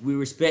like we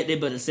respect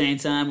it, but at the same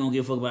time we don't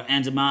give a fuck about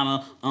Aunt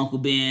Jemima, Uncle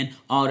Ben,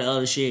 all the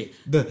other shit.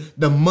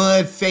 The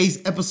mud face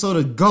episode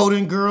of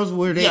Golden Girls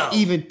where they Yo.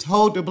 even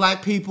told the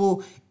black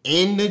people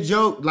in the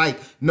joke, like,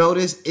 no,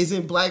 this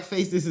isn't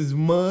blackface, this is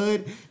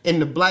mud. And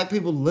the black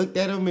people looked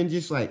at them and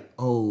just like,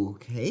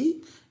 okay.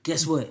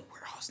 Guess what? We're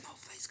all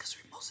snowflakes because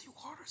we're mostly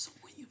water. So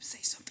when you say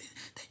something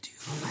that you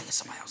feel like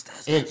somebody else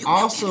does, And you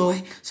also- melt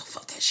anyway. So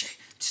fuck that shit.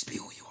 Just be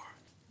who you are.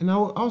 And I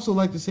would also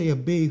like to say a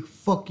big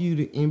fuck you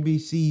to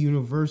NBC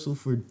Universal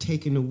for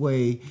taking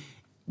away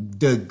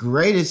the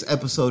greatest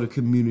episode of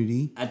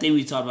Community. I think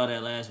we talked about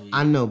that last week.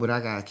 I know, but I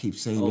gotta keep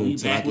saying Oh, it you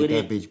until I back get with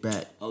that it? bitch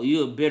back. Oh,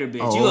 you a bitter bitch.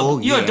 Oh,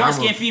 you a yeah, dark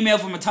I'm skinned female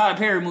from a Tyler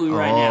Perry movie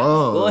right now.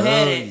 Oh, Go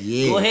ahead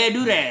yeah. go ahead and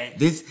do that.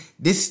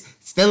 This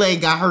still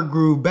ain't got her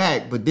groove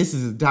back, but this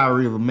is a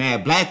diary of a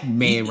mad black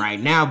man right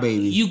now,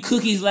 baby. You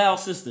Cookie's loud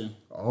sister.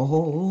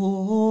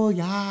 Oh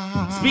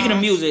yeah. Speaking of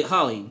music,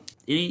 Holly,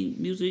 any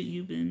music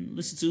you've been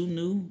listening to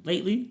new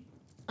lately?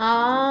 You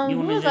What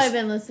wanna have just- I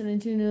been listening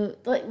to new?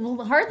 Like,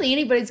 well, hardly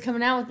anybody's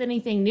coming out with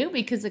anything new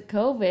because of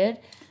COVID.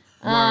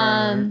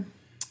 I'm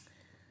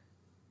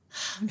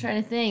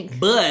trying to think.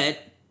 But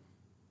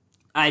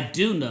I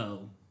do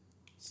know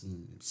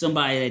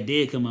somebody that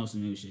did come up with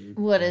some new shit.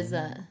 What is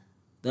that?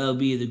 That would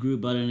be the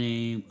group by the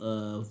name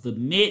of The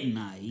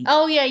Midnight.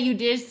 Oh yeah, you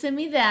did send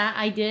me that.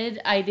 I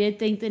did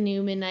think the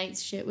new Midnight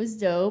shit was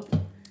dope.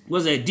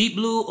 Was that Deep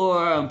Blue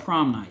or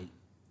Prom Night?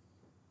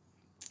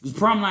 Because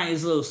Prom Night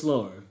is a little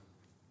slower.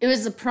 It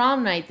was the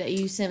Prom Night that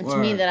you sent to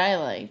me Word. that I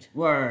liked.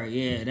 Word,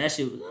 yeah, that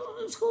shit it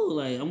was cool.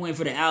 Like, I'm waiting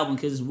for the album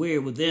because it's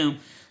weird with them.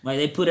 Like,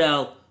 they put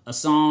out a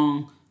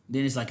song,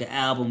 then it's like an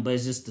album, but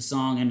it's just the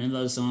song and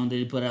another song. Then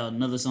they put out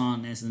another song,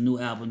 and it's a new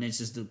album, then it's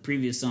just the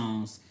previous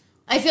songs.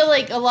 I feel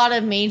like a lot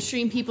of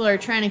mainstream people are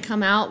trying to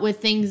come out with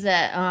things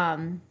that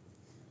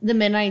the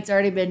Midnight's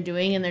already been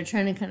doing, and they're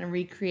trying to kind of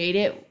recreate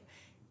it.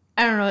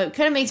 I don't know. It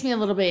kind of makes me a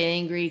little bit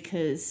angry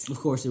because, Of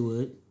course it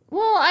would.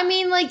 well, I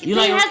mean, like You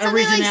they like had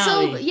something like so,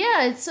 originality.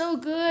 yeah, it's so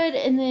good,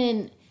 and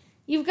then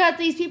you've got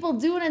these people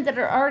doing it that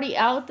are already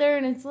out there,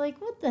 and it's like,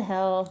 what the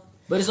hell?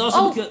 But it's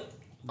also because. Go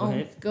Oh,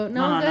 ahead. go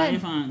No, ahead. you're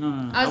fine.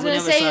 No. I was would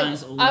gonna never silence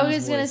say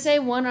Oluwa's voice.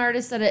 one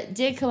artist that it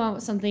did come out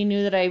with something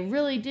new that I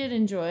really did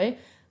enjoy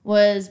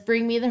was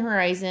Bring Me the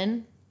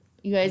Horizon.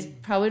 You guys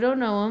probably don't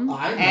know him.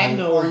 I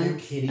know. Are you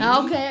kidding me?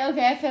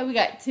 Okay. We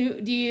got two.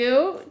 Do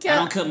you? I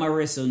don't cut my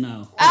wrist, so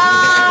no.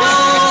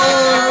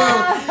 Ah!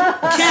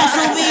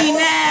 Cancel me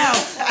now!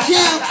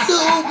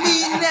 Cancel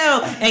me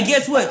now! And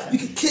guess what? You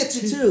can catch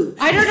it too.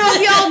 I don't know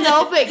if y'all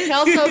know, but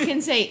Kelso can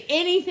say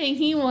anything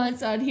he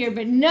wants on here,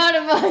 but none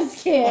of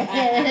us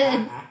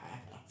can.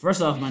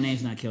 First off, my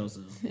name's not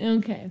Kelso.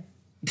 Okay.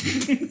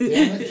 Damn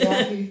it,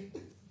 Jackie.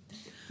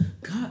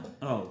 God.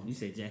 Oh, you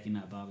said Jackie,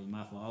 not Bobby.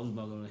 My fault. I was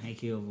about to go to Hank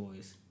Hill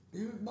voice.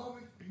 Damn it, Bobby.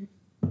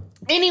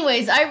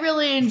 Anyways, I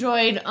really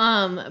enjoyed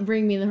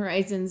Bring Me the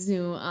Horizon's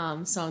new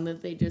song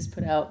that they just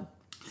put out.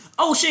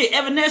 Oh shit,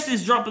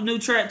 Evanescence dropped a new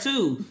track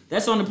too.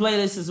 That's on the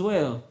playlist as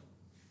well.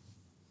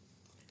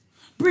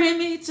 Bring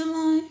me to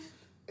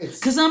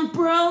life. Cause I'm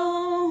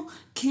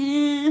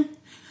broken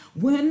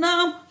when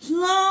I'm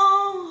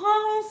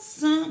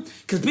lonesome.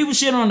 Cause people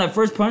shit on that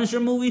first Punisher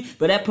movie,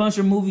 but that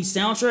Punisher movie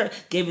soundtrack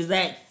gave us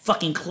that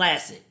fucking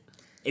classic.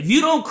 If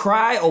you don't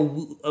cry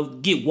or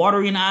get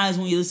watery in the eyes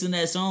when you listen to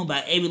that song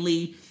by Amy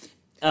Lee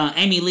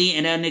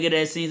and that nigga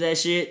that sings that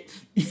shit,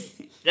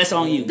 that's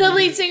on you. The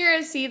lead singer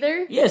of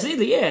Seether? Yeah,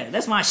 Seether, yeah.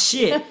 That's my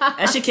shit.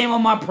 That shit came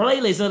on my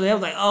playlist the other day. I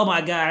was like, oh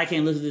my God, I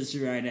can't listen to this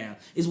shit right now.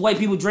 It's white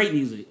people Drake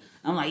music.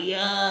 I'm like,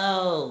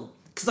 yo.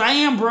 Because I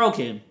am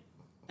broken.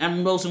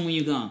 I'm lonesome when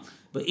you're gone.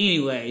 But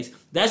anyways,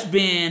 that's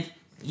been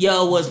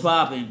Yo, What's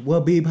Poppin'.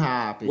 What be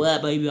poppin'?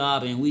 What baby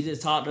poppin'? We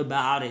just talked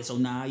about it, so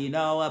now you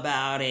know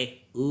about it.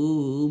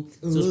 Ooh.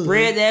 So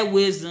spread that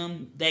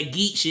wisdom, that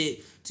geek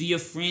shit to your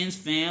friends,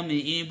 fam, and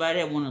anybody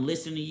that want to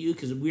listen to you,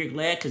 because we're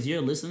glad because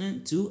you're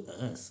listening to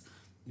us.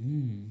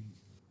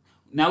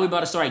 Now we're about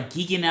to start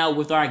geeking out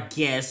with our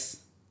guests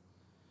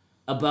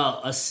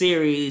about a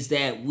series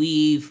that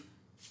we've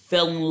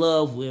fell in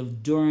love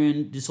with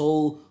during this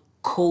whole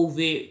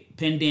COVID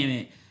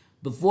pandemic.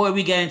 Before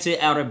we got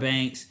into Outer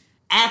Banks,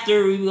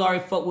 after we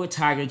already fucked with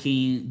Tiger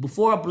King,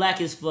 before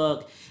Black as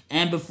Fuck,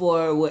 and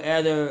before what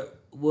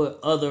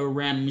other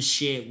random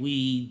shit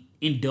we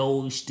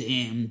indulged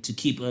in to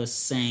keep us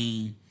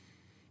sane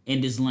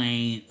in this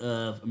lane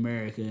of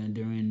America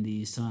during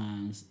these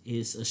times.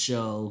 It's a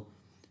show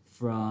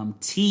from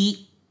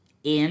TNT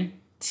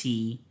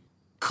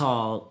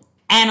called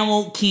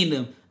Animal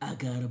Kingdom. I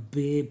got a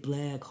big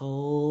black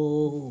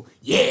hole.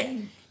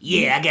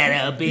 Yeah, I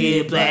got a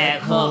big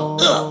black hole.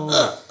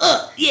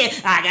 Yeah,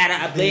 I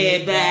got a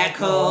big black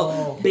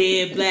hole.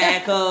 Big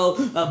black hole.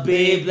 A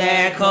big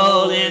black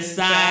hole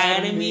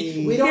inside of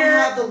me. We don't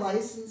have the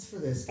license for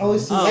this. Oh,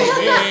 it's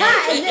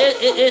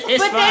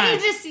It's But fine. then you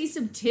just see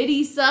some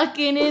titty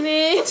sucking in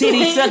it.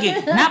 Titty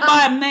sucking. Not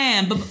by a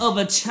man, but of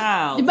a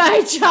child.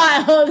 By a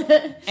child.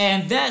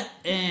 And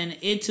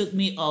it took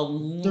me a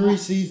long 3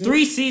 seasons.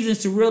 3 seasons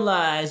to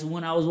realize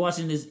when I was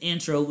watching this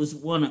intro was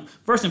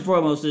first and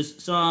foremost,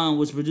 this song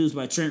was produced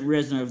by Trent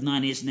Reznor of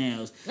Nine Inch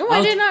Nails. Oh,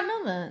 I did not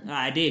know that.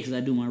 I did because I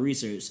do my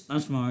research. I'm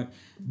smart.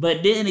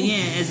 But then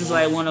again, it's just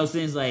like one of those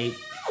things like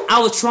I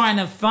was trying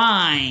to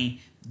find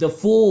the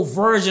full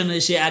version of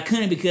the shit. I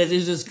couldn't because it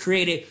was just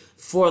created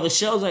for the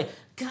show. I was like,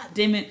 God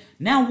damn it.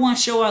 Now one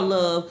show I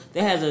love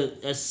that has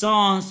a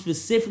song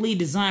specifically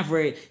designed for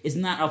it is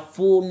not a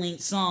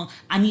full-length song.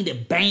 I need to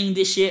bang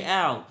this shit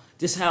out.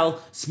 Just how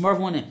Smurf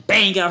wanted to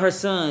bang out her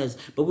sons.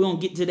 But we're going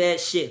to get to that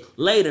shit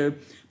later.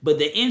 But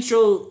the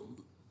intro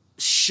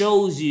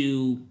shows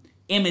you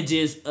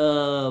images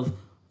of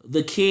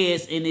the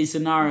kids in these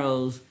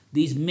scenarios,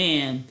 these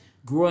men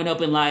growing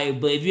up in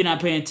life. But if you're not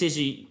paying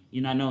attention,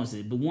 you're not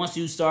noticing it. But once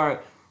you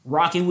start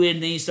rocking with it,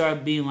 then you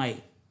start being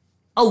like,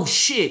 oh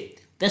shit,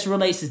 that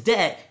relates to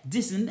that,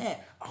 this and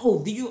that.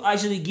 Oh, you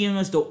actually giving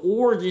us the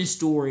origin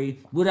story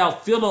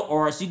without filler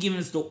arts. You're giving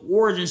us the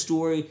origin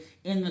story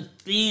in the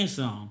theme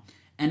song.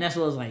 And that's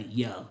what I was like,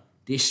 yo,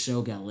 this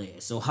show got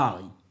legs. So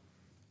Holly,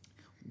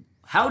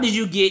 how did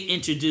you get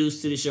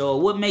introduced to the show?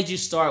 What made you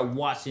start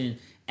watching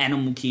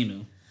Animal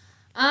Kingdom?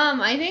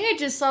 I think I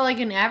just saw like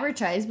an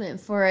advertisement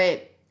for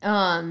it.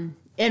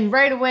 And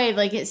right away,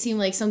 like it seemed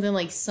like something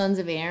like Sons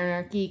of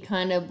Anarchy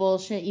kind of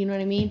bullshit. You know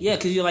what I mean? Yeah,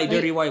 because you like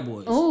dirty white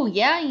boys. Oh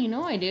yeah, you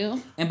know I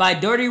do. And by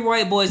dirty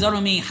white boys, I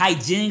don't mean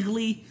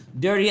hygienically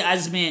dirty. I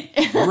just meant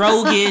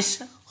roguish,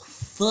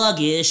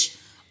 thuggish,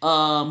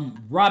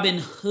 Robin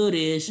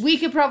Hoodish. We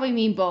could probably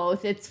mean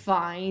both. It's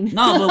fine.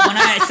 No, but when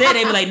I said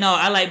they be like, no,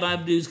 I like my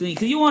dudes clean.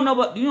 Cause you don't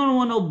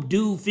want no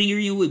dude finger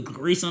you with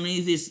grease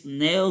underneath his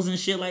nails and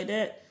shit like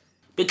that.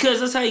 Because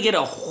that's how you get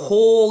a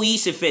whole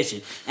yeast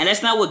infection. And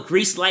that's not what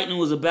Grease Lightning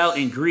was about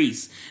in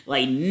Grease.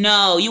 Like,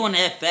 no, you want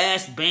that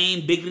fast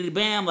bang, biggity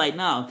bam? Like,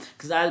 no.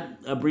 Because I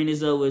bring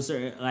this up with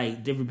certain,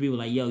 like, different people.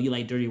 Like, yo, you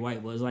like dirty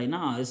white boys. Like,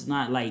 no, it's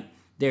not like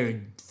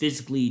they're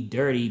physically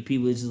dirty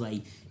people. It's just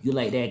like, you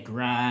like that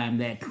grime,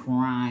 that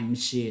crime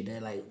shit.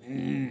 That like,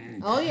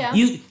 Oh yeah.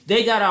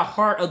 They got a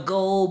heart of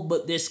gold,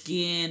 but their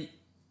skin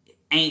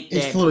ain't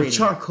it's that full pretty. of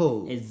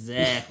charcoal.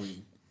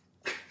 Exactly.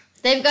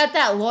 They've got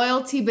that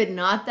loyalty, but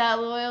not that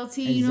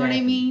loyalty. You know what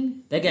I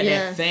mean? They got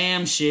that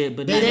fam shit,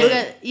 but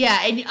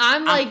and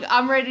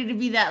I'm ready to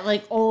be that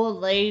like old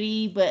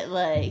lady, but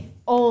like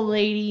old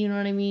lady. You know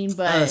what I mean?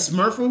 But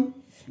Smurf 'em?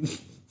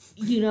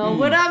 You know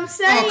what I'm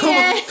saying?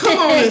 Oh, come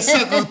on and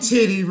suck a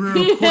titty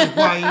real quick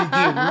while you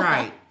get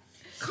right.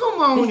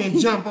 Come on and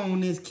jump on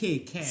this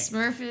Kit Kat.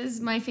 Smurf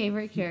is my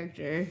favorite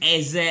character.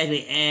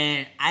 Exactly,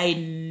 and I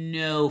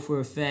know for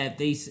a fact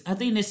I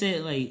think they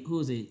said like who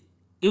was it?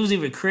 It was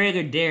either Craig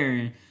or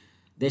Darren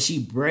that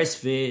she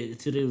breastfed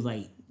till it was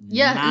like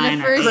 9 in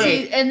the first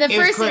season. In the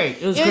first season,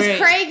 it was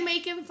Craig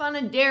making fun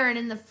of Darren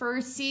in the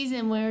first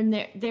season where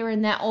they were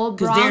in that old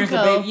Bronco. Darren's the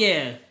baby,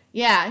 yeah.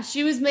 Yeah,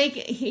 he was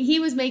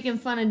making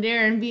fun of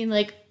Darren, being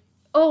like,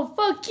 "Oh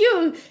fuck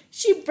you!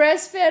 She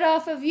breastfed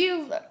off of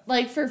you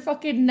like for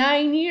fucking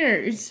 9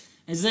 years."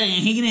 Exactly,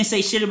 and he didn't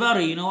say shit about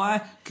her. You know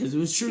why? Because it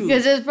was true.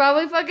 Because it was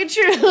probably fucking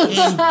true.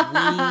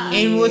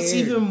 And what's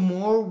even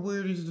more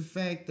weird is the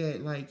fact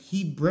that like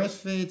he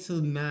breastfed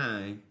till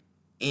 9,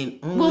 and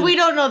only we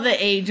don't know the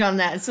age on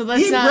that, so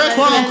let's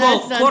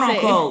quote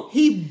unquote.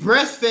 He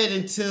breastfed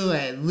until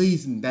at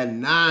least the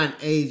 9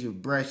 age of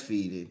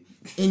breastfeeding,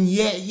 and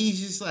yet he's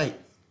just like,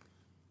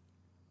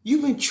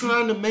 you've been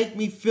trying to make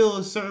me feel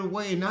a certain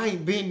way, and I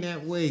ain't been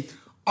that way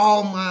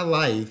all my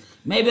life.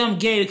 Maybe I'm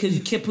gay because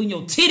you kept putting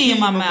your titty in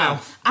my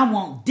mouth. I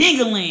want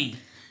ding-a-ling.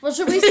 Well,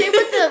 should we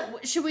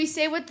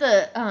say what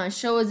the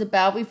show is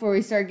about before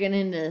we start getting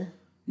into?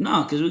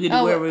 No, because we can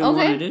do whatever we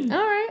want to do. All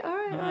right.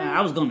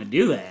 I was going to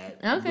do that.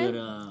 Okay.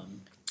 But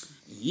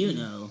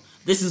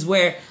this is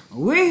where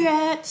we're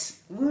at.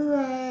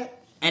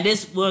 And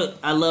this what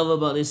I love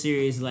about this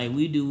series. Like,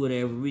 we do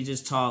whatever. We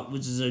just talk,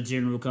 which is a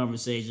general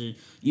conversation.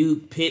 You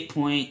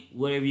pinpoint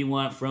whatever you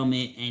want from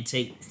it and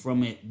take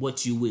from it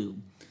what you will.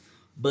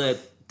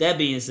 But that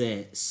being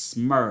said,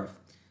 Smurf,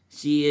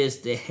 she is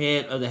the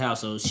head of the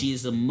household. She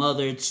is the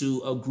mother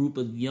to a group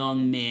of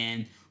young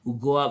men who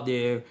go out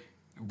there,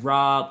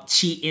 rob,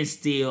 cheat, and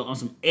steal on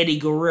some Eddie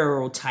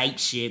Guerrero type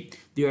shit.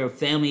 They're a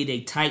family.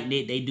 They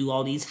tight-knit. They do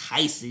all these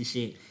heists and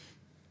shit.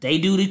 They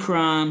do the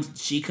crimes.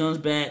 She comes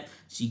back.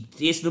 She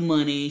gets the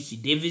money. She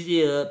divvies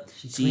it up.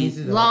 She cleans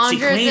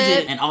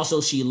it. And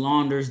also she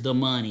launders the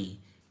money.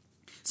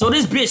 So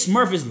this bitch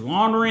Smurf is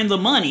laundering the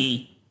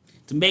money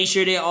to make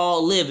sure they're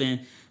all living.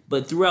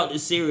 But throughout the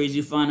series,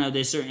 you find out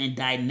there's certain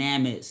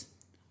dynamics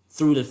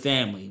through the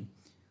family.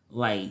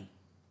 Like,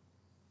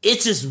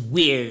 it's just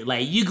weird.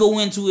 Like, you go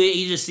into it,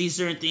 you just see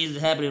certain things that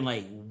happen,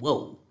 like,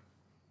 whoa.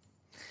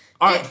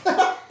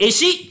 Is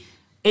she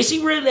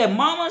really their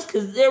mama's?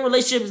 Because their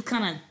relationship is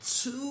kind of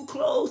too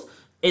close.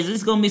 Is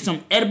this going to be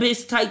some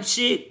Oedipus type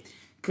shit?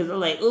 Because they're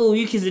like, oh,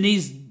 you kissing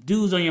these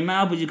dudes on your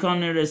mouth, but you're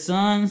calling them their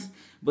sons.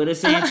 But at the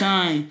same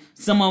time,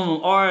 some of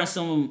them are and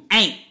some of them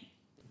ain't.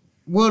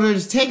 Well,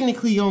 there's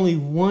technically only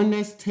one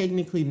that's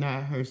technically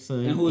not her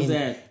son. And who's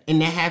that?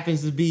 And that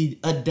happens to be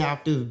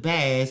adoptive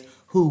Baz,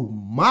 who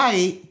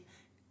might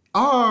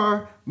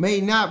or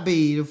may not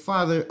be the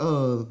father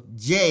of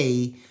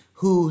Jay,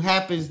 who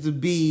happens to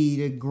be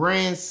the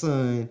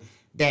grandson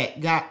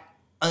that got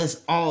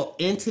us all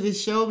into the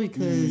show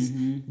because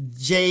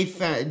Jay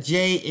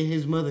and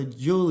his mother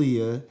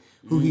Julia,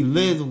 who he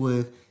lives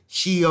with,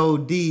 she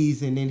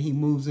ODs and then he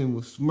moves in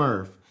with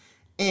Smurf.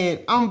 And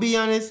I'm gonna be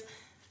honest,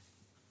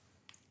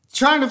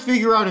 trying to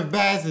figure out if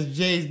Baz is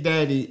Jay's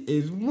daddy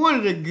is one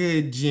of the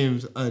good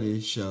gems of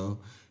this show.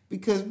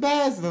 Because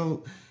Baz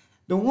don't...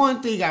 The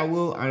one thing I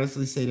will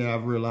honestly say that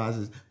I've realized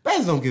is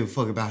Baz don't give a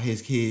fuck about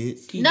his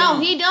kids. He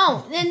don't.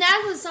 And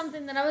that was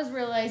something that I was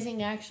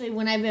realizing actually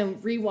when I've been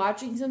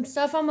rewatching some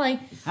stuff. I'm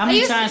like... How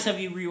many times have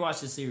you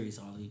rewatched the series,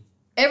 Holly?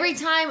 Every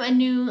time a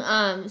new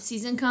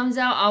season comes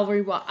out, I'll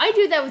rewatch. I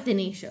do that with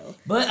any show.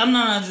 But I'm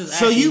not just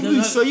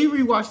asking. So you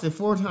rewatched it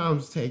 4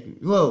 times.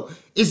 Well,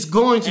 it's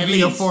going to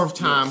be a 4th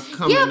time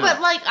coming up. Yeah, but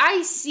like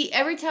I see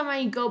every time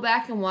I go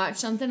back and watch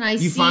something,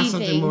 you find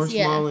something things, more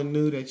small and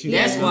new that you.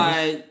 That's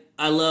why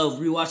I love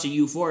rewatching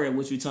Euphoria,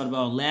 which we talked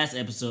about in last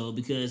episode,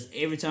 because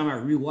every time I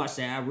rewatch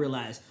that, I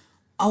realize,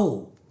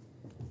 oh,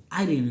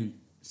 I didn't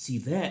see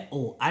that.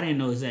 Oh, I didn't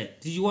know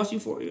that. Did you watch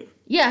Euphoria?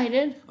 Yeah, I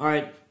did. All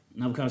right.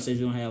 Another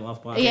conversation we're going to have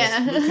off podcast.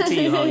 Yeah.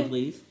 Continue, Holly,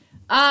 please.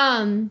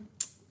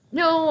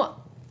 No,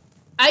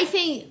 I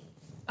think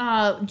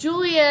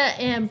Julia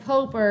and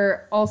Pope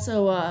are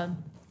also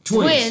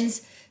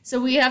twins,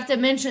 so we have to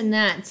mention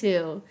that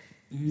too.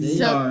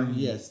 They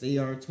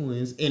are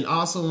twins. And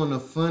also on a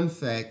fun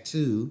fact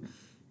too,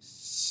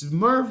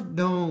 Smurf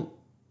don't...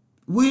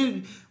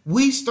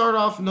 We start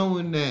off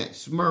knowing that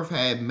Smurf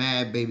had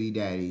mad baby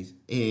daddies.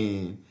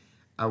 And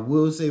I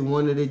will say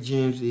one of the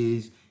gems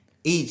is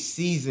each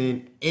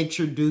season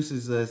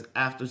introduces us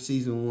after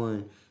season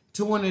 1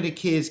 to one of the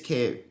kids'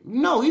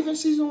 even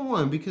season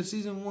 1, because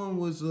season 1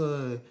 was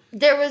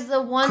there was the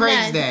one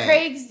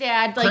Craig's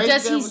dad. Like,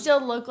 does he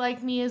still look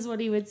like me is what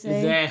he would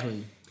say.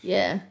 Exactly.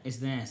 Yeah. It's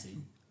nasty.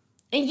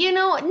 And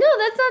no,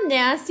 that's not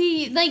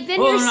nasty. Like,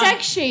 then you're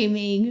sex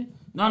shaming.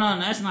 No,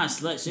 that's not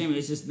slut shaming.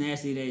 It's just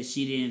nasty that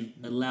she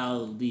didn't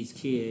allow these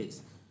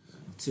kids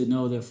to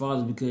know their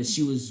fathers because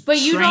she was. But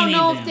you don't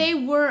know them. if they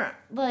weren't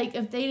like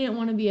if they didn't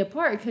want to be a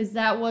part because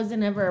that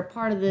wasn't ever a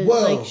part of the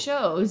like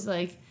shows.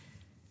 Like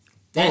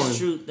that's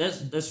true.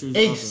 That's true.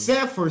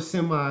 Except for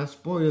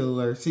spoiler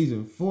alert,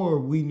 season 4,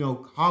 we know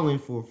Colin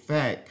for a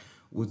fact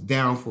was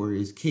down for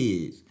his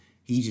kids.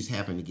 He just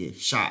happened to get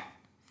shot.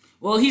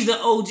 Well, he's the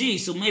OG,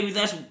 so maybe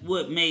that's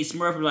what made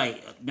Smurf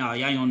like, no,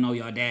 y'all don't know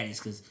y'all daddies,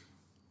 because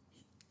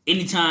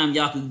anytime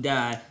y'all could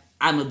die,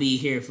 I'm going to be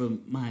here for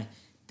my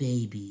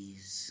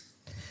babies.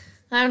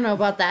 I don't know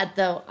about that,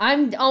 though.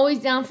 I'm always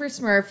down for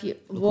Smurf.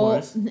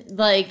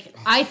 Like,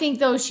 I think,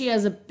 though, she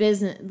has a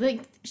business.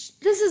 Like,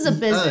 this is a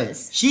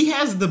business. She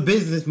has the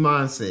business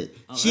mindset.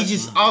 She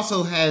just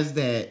also has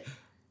that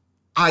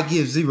I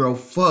give zero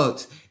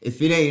fucks.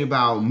 If it ain't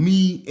about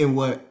me and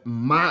what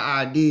my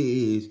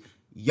idea is,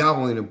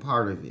 y'all ain't a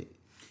part of it.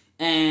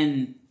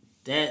 And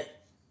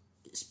that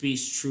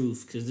speaks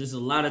truth, because there's a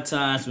lot of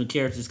times when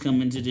characters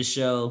come into the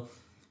show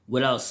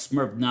without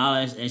Smurf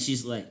knowledge, and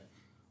she's like,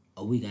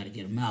 oh, we got to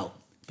get him out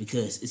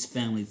because it's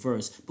family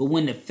first. But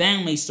when the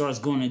family starts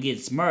going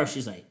against Smurf,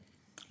 she's like,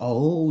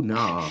 oh,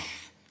 nah.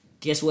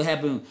 Guess what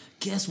happened?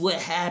 Guess what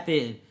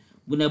happened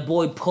when that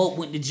boy Pope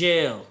went to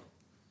jail?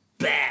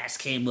 Bass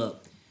came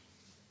up.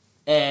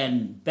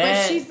 And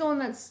But she's the one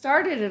that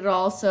started it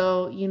all,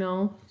 so, you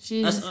know,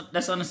 she's...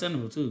 That's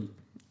understandable, too.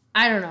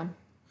 I don't know.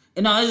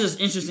 And no, it's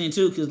just interesting,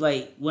 too, because,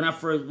 like, when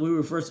we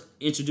were first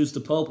introduced to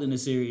Pope in the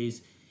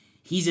series,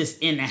 he's just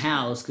in the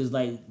house, because,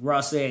 like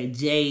Ross said,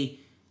 Jay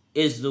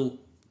is the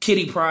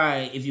Kitty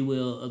Pryde, if you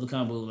will, of the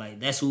comic book. Like,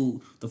 that's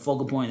who, the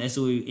focal point, that's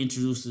who he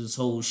introduced this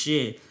whole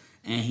shit.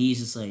 And he's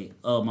just like,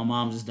 oh, my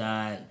mom just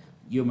died,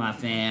 you're my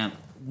fam,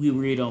 we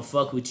really don't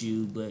fuck with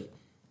you, but...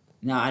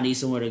 now I need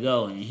somewhere to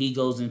go. And he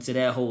goes into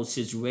that whole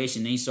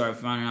situation. Then he started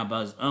finding out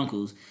about his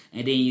uncles.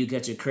 And then you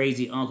got your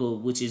crazy uncle,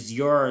 which is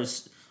your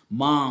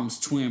mom's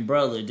twin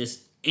brother,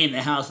 just in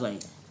the house like,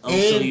 oh,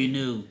 so you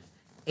knew.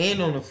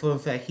 And on the fun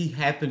fact, he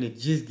happened to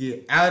just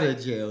get out of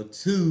jail,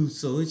 too.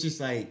 So it's just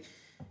like,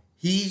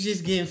 he's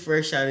just getting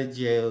fresh out of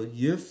jail.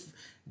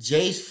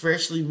 Jay's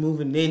freshly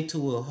moving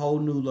into a whole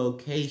new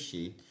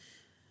location.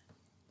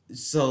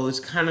 So it's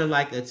kind of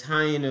like a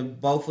tie-in of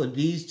both of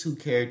these two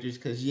characters,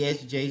 because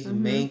yes, Jay's the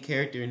main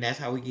character, and that's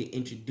how we get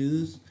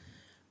introduced.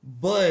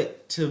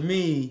 But to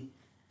me,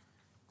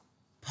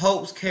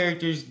 Pope's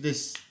character is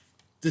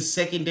the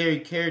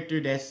secondary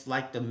character that's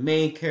like the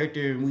main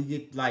character, and we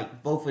get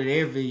like both of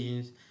their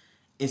visions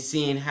and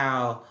seeing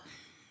how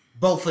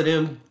both of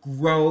them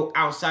grow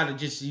outside of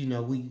just, you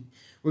know,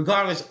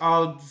 regardless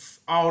all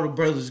the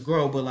brothers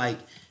grow, but like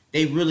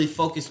they really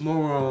focus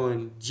more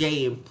on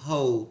Jay and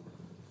Poe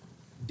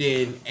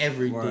than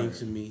everything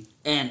to me.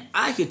 And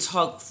I could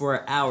talk for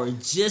an hour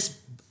just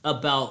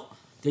about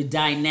the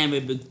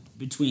dynamic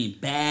between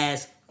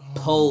Baz,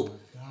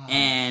 Pope,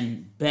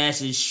 and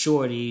Baz's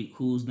shorty,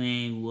 whose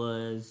name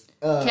was...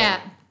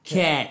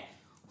 Cat,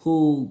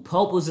 who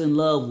Pope was in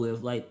love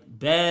with. Like,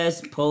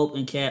 Baz, Pope,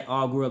 and Cat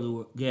all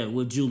grew up together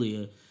with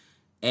Julia.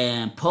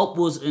 And Pope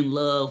was in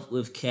love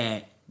with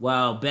Cat,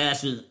 while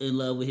Baz was in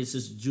love with his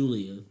sister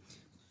Julia.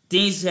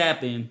 Things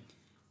happen.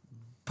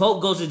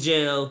 Pope goes to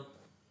jail.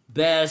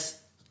 Baz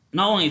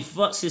not only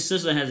fucks his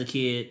sister and has a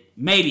kid,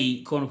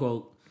 maybe, quote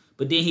unquote,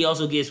 but then he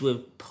also gets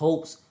with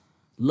Pope's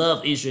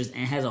love interest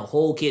and has a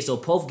whole kid. So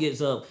Pope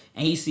gets up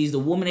and he sees the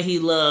woman that he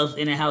loves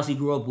in the house he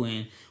grew up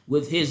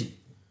with his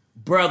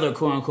brother,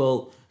 quote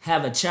unquote,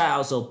 have a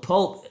child. So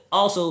Pope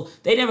also,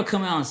 they never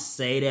come out and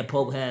say that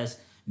Pope has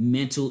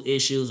mental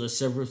issues or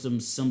suffers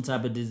from some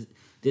type of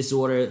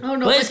disorder. Oh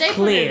no, but it's they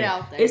clear. Put it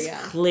out there. It's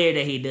clear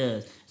that he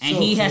does. And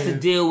so he has to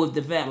deal with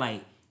the fact,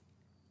 like,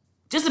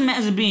 just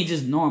imagine being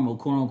just normal,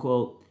 quote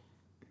unquote.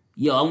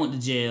 Yo, I went to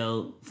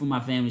jail for my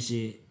family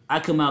shit. I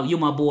come out, you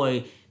my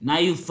boy. Now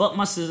you fuck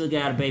my sister,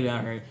 got a baby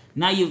out here.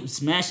 Now you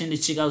smashing the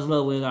chick I was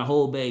love with, got a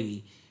whole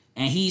baby.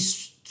 And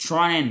he's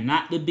trying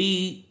not to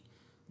be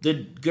the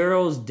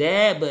girl's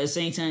dad, but at the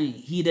same time,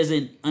 he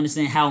doesn't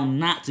understand how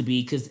not to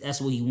be because that's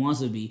what he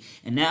wants to be.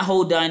 And that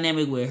whole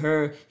dynamic with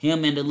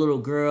him and the little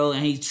girl,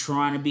 and he's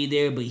trying to be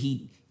there, but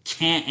he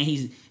can't.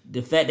 And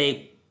the fact that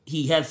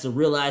he has to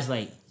realize,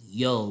 like,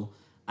 yo,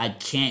 I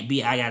can't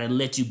be, I gotta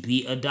let you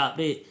be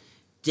adopted.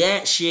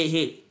 That shit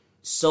hit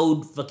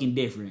so fucking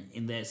different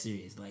in that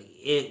series. Like,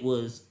 it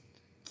was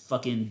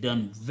fucking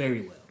done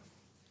very well.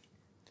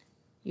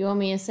 You want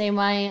me to say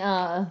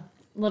my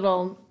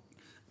little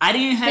I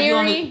didn't have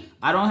theory?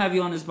 I don't have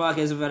you on this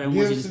podcast if I didn't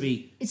want you to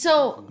speak.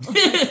 So,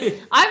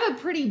 I have a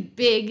pretty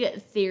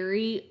big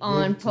theory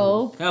on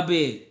Pope. How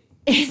big?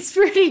 It's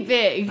pretty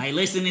big. Like,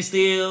 listening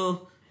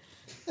still?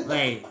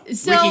 Like,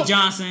 Ricky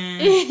Johnson?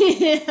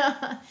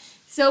 Yeah.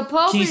 So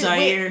Pope is,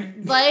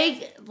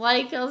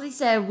 like Kelsey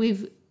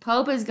said,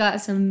 Pope has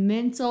got some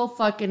mental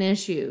fucking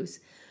issues.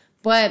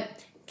 But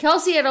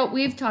Kelsey,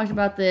 we've talked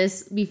about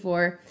this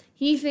before.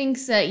 He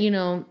thinks that, you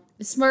know,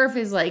 Smurf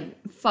is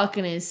like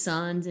fucking his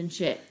sons and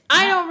shit.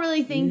 I don't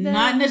really think that.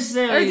 Not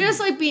necessarily. Or just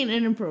like being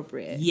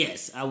inappropriate.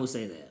 Yes, I would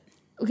say that.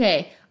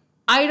 Okay.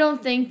 I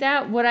don't think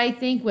that. What I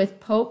think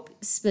with Pope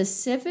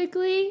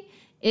specifically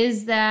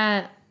is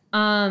that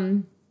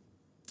I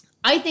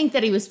think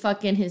that he was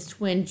fucking his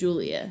twin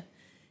Julia.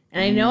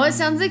 And I know it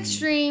sounds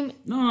extreme.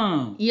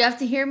 No. You have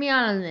to hear me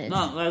out on this.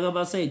 No, like I'm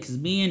about to say, because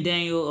me and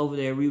Daniel over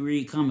there, we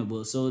read comic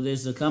books. So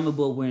there's a comic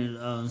book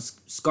where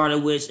Scarlet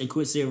Witch and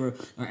Quicksilver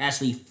are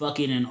actually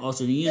fucking in an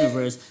alternate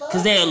universe.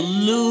 Because they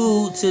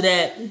allude to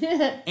that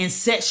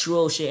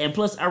incestual shit. And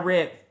plus, I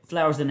read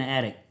Flowers in the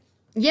Attic.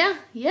 Yeah,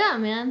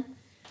 man.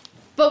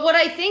 But what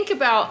I think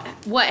about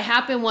what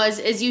happened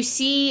is you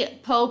see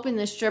Pope in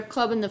the strip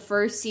club in the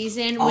first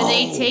season when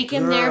they take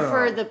him there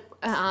for the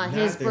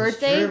his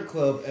birthday. Strip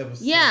club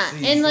episode. Yeah,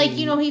 and like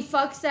he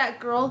fucks that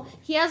girl.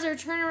 He has her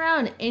turn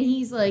around and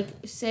he's like,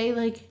 say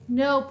like,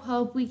 "No,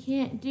 Pope, we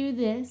can't do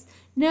this.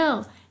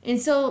 No." And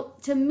so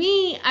to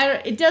me,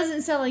 it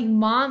doesn't sound like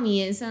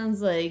mommy. It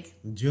sounds like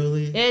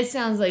Julia. It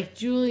sounds like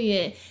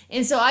Juliet.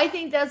 And so I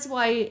think that's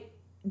why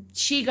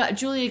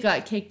Julia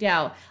got kicked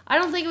out. I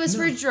don't think it was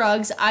for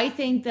drugs. I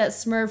think that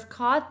Smurf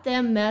caught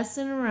them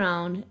messing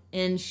around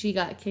and she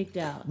got kicked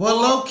out.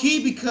 Well, low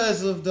key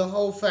because of the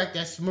whole fact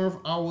that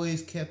Smurf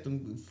always kept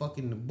them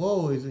fucking the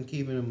boys and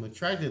keeping them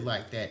attracted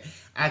like that.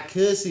 I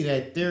could see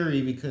that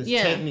theory because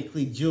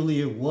technically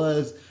Julia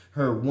was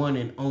her one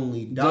and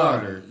only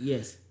daughter.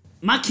 Yes.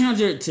 My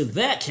counter to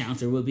that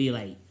counter would be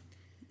like,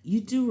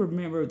 you do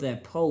remember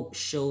that Pope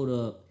showed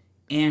up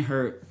in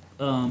her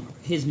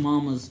his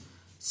mama's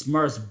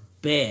Smurf's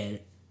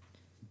bed,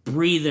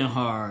 breathing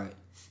hard.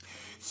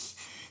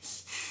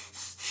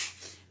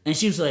 And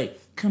she was like,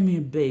 "Come here,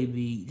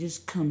 baby.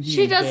 Just come here."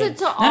 She does baby. it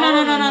to all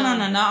No, of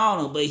them. not all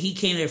of them. But he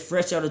came there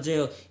fresh out of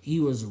jail. He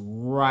was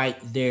right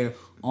there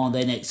on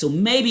that neck. So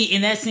maybe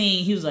in that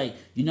scene, he was like,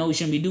 "You know, we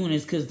shouldn't be doing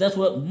this because that's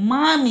what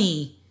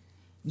mommy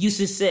used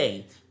to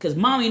say." Because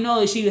mommy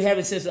knows she was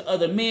having sex with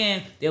other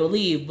men, they would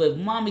leave. But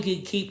mommy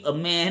could keep a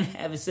man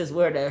having sex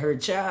with her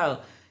child.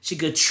 She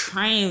could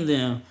train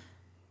them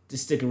to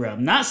stick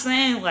around. Not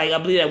saying like I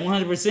believe that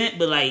 100%,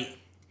 but like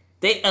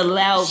they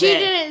allowed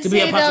that to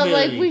be a possibility. She didn't say though,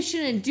 like we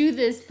shouldn't do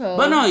this, Pope.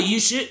 But no, you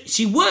should.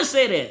 She would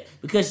say that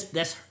because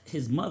that's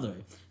his mother.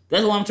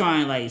 That's what I'm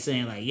trying like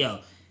saying like,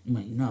 yo, I'm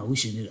like, no, we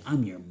shouldn't do it.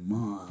 I'm your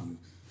mom.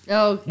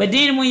 Okay. But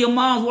then when your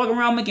mom's walking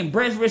around making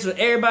breakfast with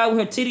everybody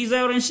with her titties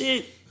out and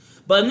shit.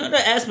 But another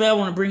aspect I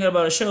want to bring up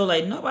about the show,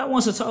 like nobody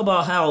wants to talk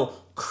about how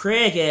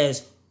Craig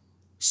as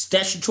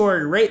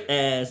statutory rape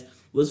ass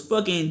was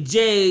fucking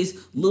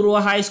Jay's little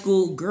high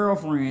school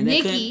girlfriend.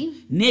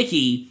 Nikki,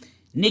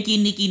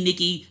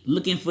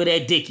 looking for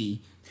that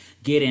dicky.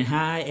 Getting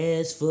high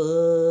as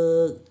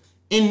fuck.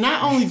 And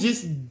not only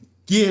just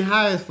getting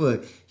high as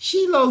fuck,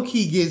 she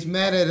low-key gets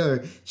mad at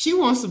her. She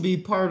wants to be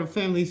part of the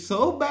family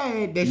so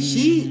bad that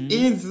she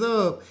ends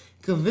up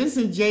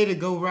convincing Jay to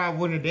go ride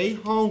one of their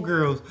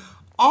homegirls.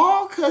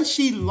 All because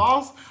she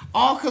lost,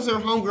 all because her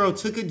homegirl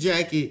took a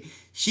jacket.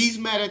 She's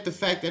mad at the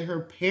fact that her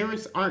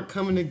parents aren't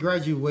coming to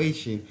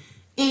graduation.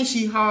 And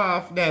she high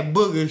off that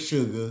booger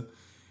sugar.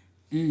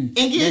 And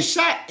gets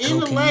shot in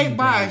the leg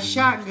by a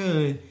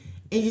shotgun.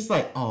 And just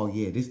like, oh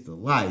yeah, this is the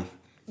life.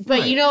 But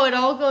like, you know, it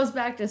all goes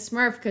back to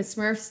Smurf because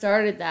Smurf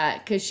started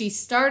that. Because she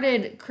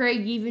started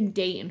Craig even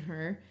dating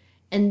her.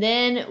 And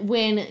then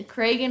when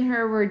Craig and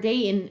her were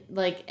dating,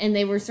 like, and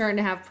they were starting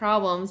to have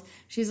problems,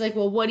 she's like,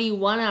 well, what do you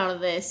want out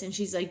of this? And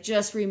she's like,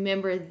 just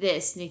remember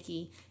this,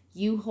 Nikki.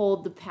 You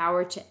hold the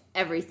power to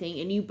everything,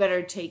 and you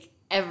better take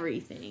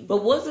everything.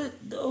 But was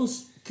it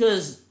those,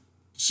 because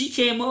she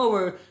came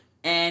over,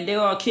 and they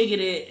were all kicking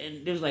it,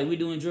 and they was like, we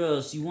doing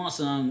drugs, you want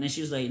some? And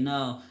she was like,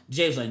 no.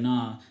 Jay was like,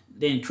 nah.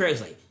 Then Craig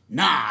was like,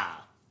 nah.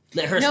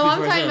 Let her speak for herself.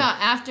 No, I'm talking about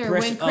after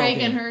when Craig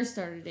and her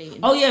started dating.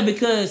 Oh, yeah,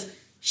 because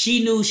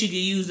she knew she could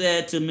use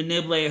that to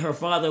manipulate her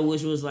father,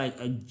 which was like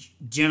a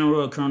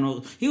general, a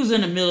colonel. He was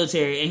in the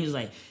military, and he was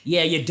like,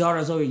 yeah, your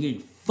daughter's over here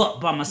getting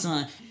fucked by my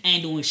son,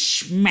 ain't doing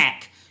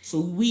schmack. So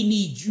we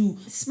need you.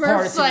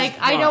 Smurf's like,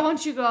 I don't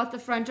want you to go out the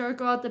front door,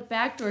 go out the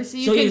back door so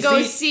you can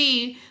go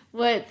see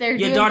what they're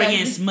doing. Your daughter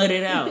getting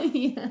smutted out.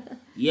 Yeah.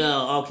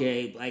 Yo,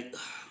 okay. Like,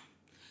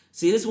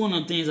 see, this is one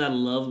of the things I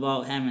love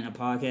about having a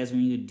podcast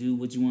when you do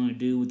what you want to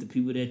do with the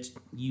people that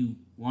you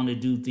want to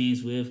do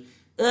things with.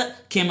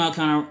 Came out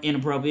kind of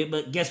inappropriate,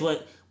 but guess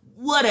what?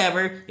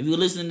 Whatever. If you're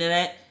listening to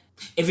that,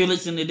 if you're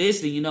listening to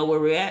this, then you know where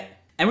we're at.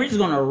 And we're just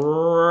going to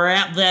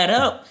wrap that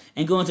up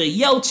and go into,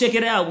 check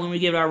it out when we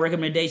give our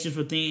recommendations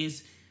for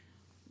things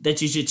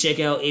that you should check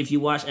out if you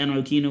watch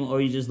Animal Kingdom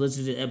or you just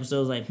listen to the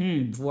episodes like,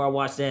 before I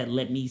watch that,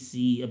 let me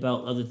see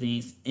about other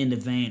things in the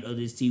vein of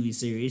this TV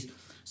series.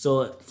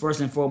 So first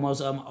and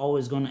foremost, I'm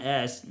always going to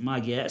ask my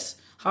guest,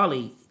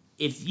 Holly,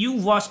 if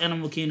you've watched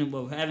Animal Kingdom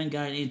but haven't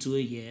gotten into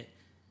it yet,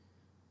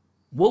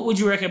 what would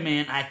you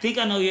recommend? I think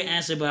I know your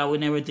answer, but I would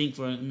never think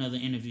for another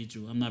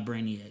individual. I'm not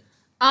brainy yet.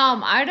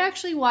 I'd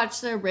actually watch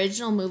the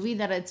original movie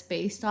that it's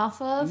based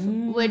off of,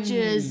 which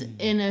is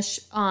in a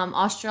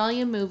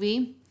Australian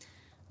movie.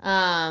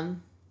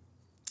 One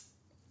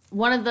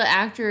of the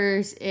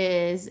actors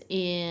is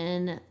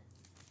in...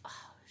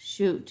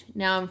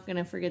 now I'm going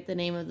to forget the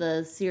name of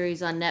the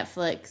series on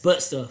Netflix.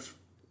 Butt Stuff.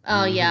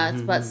 Oh yeah,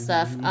 it's butt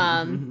stuff.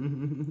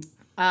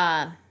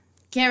 Can't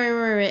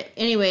remember it.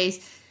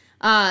 Anyways,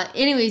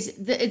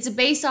 it's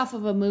based off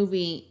of a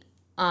movie,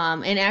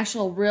 and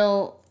actual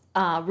real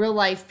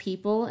life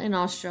people in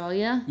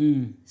Australia.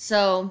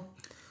 So.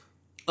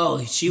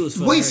 Oh, she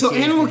was. Wait, so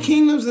Animal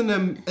Kingdom's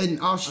an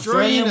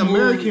Australian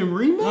American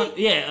remake?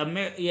 Yeah,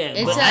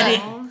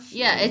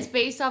 it's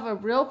based off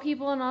of real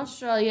people in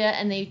Australia,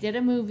 and they did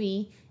a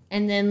movie,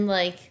 and then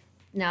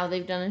now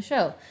they've done a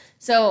show.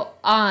 So,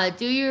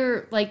 do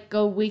your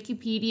go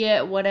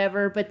Wikipedia,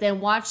 whatever, but then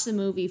watch the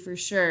movie for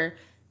sure,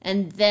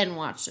 and then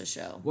watch the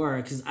show.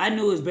 Word, because I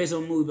knew it was based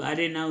on a movie, but I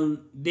did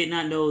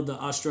not know the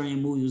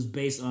Australian movie was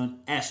based on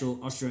actual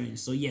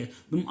Australians. So yeah,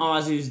 them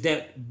Aussies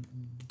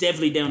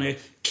definitely down there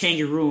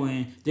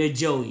kangarooing their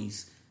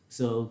Joeys.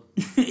 So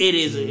it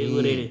is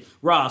what it is.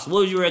 Ross, what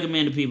would you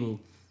recommend to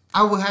people?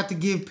 I would have to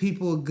give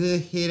people a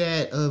good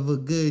hit of a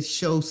good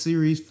show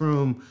series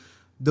from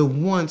the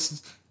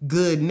once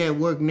good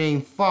network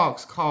named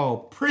Fox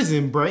called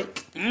Prison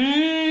Break.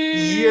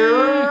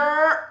 Yeah.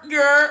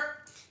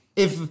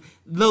 If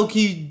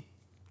low-key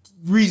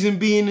reason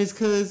being is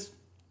because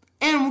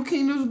Animal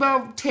Kingdom is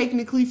about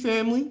technically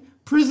family.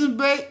 Prison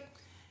Break,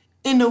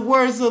 in the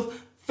words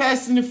of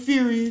Fast and the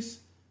Furious,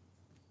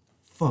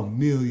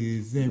 familiar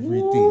is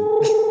everything.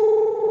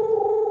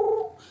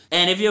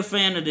 And if you're a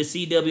fan of the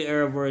CW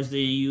Arrowverse, then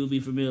you'll be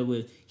familiar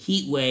with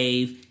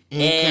Heatwave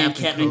and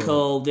Captain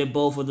Cold. They're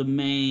both of the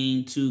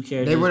main two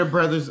characters. They were the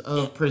brothers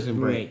of Prison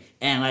Break.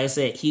 And like I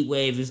said,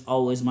 Heatwave is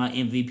always my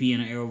MVP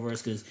in the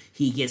Arrowverse because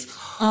he gets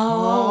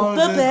all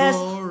the best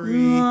glory.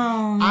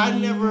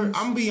 I'm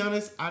gonna be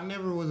honest, I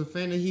never was a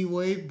fan of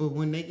Heatwave, but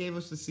when they gave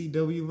us the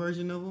CW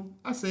version of him,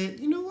 I said,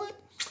 you know what?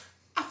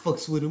 I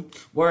fucks with him.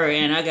 Word,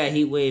 and I got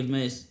Heatwave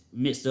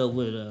mixed up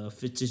with a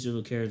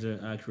fictional character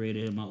I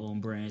created in my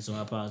own brand, so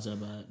I apologize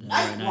about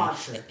that.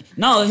 Nightwatcher.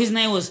 No, his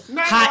name was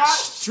Hot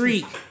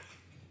Streak.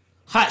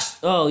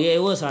 Oh yeah,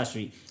 it was Hot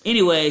Streak.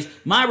 Anyways,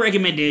 my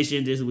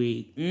recommendation this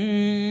week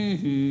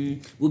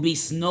would be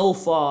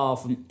Snowfall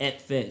from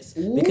FX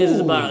because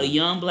it's about a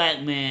young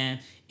black man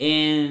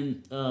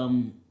in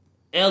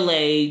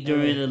LA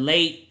during the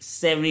late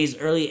 70s,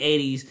 early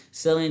 80s,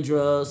 selling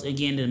drugs and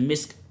getting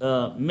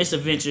into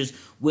misadventures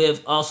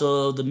with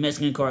also the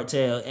Mexican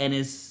cartel, and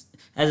it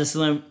has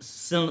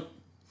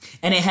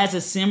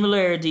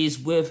similarities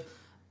with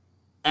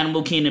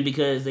Animal Kingdom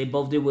because they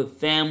both deal with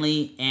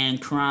family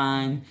and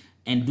crime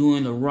and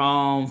doing the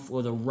wrong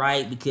for the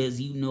right because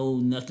you know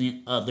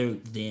nothing other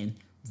than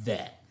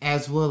that.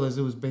 As well as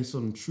it was based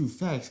on true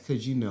facts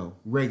because,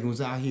 Reagan was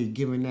out here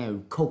giving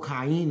that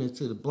cocaine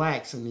to the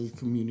blacks in these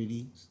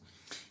communities.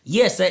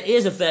 Yes, that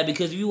is a fact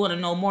because if you want to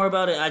know more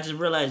about it, I just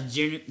realized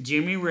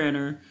Jeremy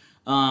Renner,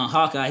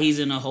 Hawkeye, he's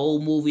in a whole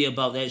movie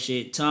about that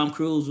shit. Tom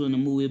Cruise was in a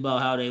movie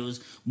about how they was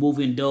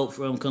moving dope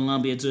from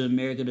Colombia to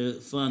America to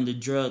fund the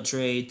drug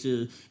trade,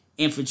 to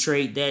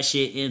infiltrate that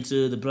shit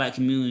into the black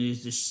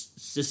communities, to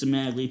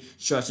systematically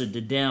structure the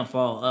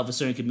downfall of a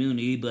certain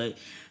community. But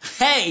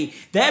hey,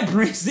 that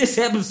brings this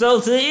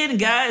episode to the end,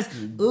 guys.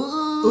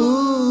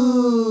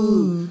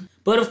 Ooh.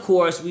 But of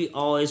course, we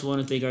always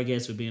want to thank our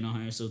guests for being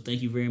on here. So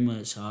thank you very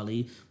much,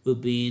 Holly, for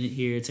being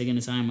here, taking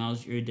the time out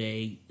of your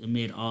day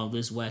amid all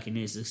this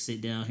wackiness to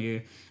sit down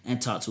here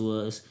and talk to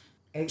us.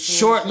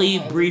 Shortly,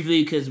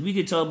 briefly, because we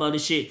could talk about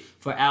this shit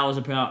for hours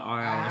upon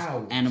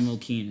hours. Animal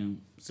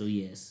Kingdom. So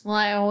yes. Well,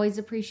 I always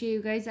appreciate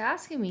you guys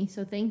asking me,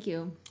 so thank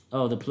you.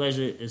 Oh, the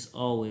pleasure is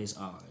always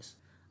ours.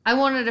 I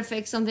wanted to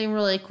fix something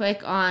really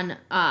quick on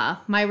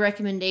my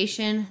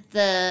recommendation.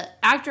 The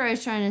actor I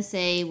was trying to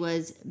say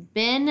was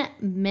Ben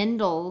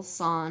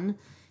Mendelsohn.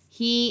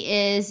 He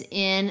is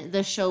in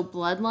the show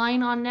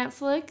Bloodline on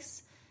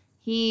Netflix.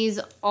 He's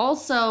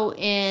also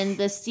in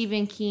the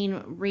Stephen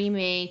King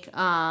remake,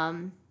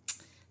 The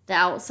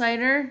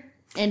Outsider.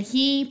 And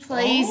he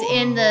plays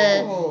in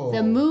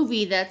the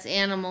movie that's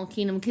Animal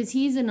Kingdom because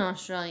he's in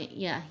Australia.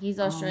 Yeah, he's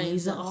Australian.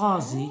 He's an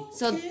Aussie.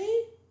 So,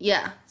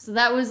 yeah. So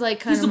that was kind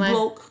of my... He's a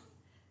bloke.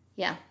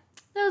 Yeah.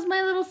 That was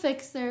my little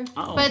fix there.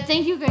 Oh. But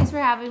thank you guys for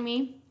having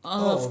me.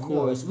 Of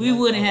course. We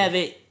wouldn't have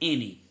it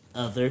any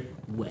other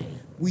way.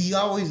 We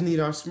always need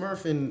our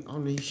Smurf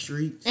on these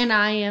streets. And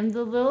I am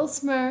the little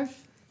Smurf.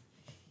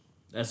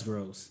 That's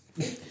gross.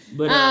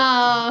 But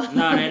no,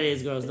 that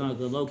is gross. No,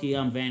 low-key,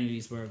 I'm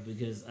Vanity Smurf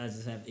because I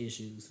just have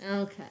issues.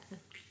 Okay.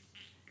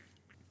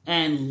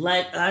 And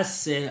like I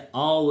said,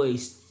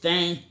 always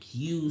thank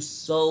you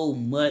so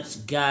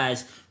much,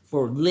 guys,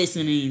 for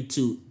listening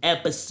to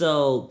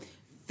episode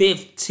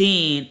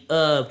 15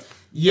 of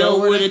Yo,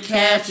 Where the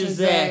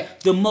Captions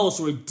At, the most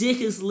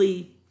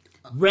ridiculously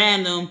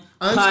random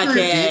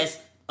podcast,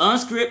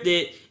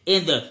 unscripted,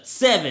 in the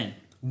 7-1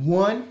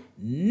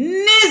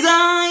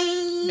 Nizine.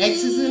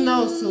 X's and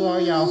O's to all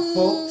y'all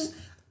folks.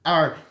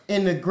 Are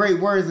in the great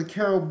words of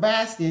Carol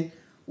Baskin,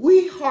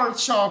 we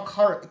heart y'all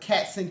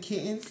cats and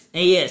kittens.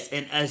 And yes,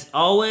 and as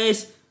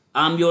always,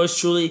 I'm yours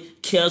truly,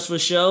 Kels for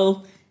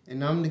Show.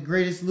 And I'm the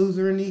greatest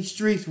loser in these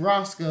streets,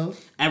 Roscoe.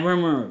 And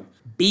remember,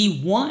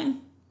 be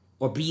one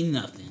or be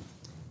nothing.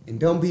 And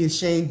don't be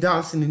ashamed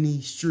dancing in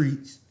these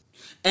streets.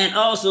 And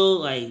also,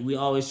 like, we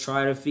always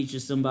try to feature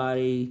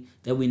somebody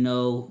that we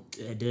know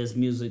that does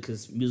music,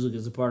 because music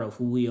is a part of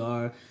who we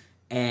are.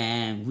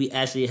 And we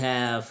actually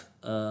have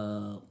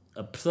a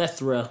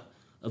plethora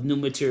of new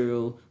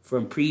material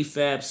from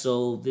Prefab.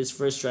 So this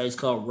first track is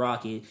called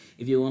Rocket.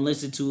 If you want to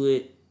listen to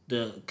it,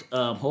 the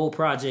whole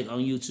project on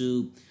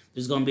YouTube,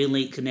 there's going to be a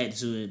link connected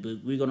to it.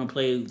 But we're going to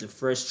play the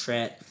first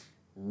track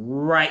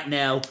right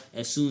now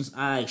as soon as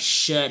I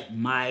shut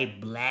my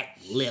black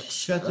lips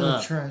Shut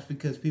them trash,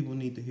 because people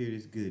need to hear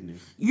this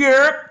goodness.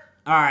 Yep.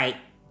 All right.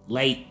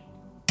 Late.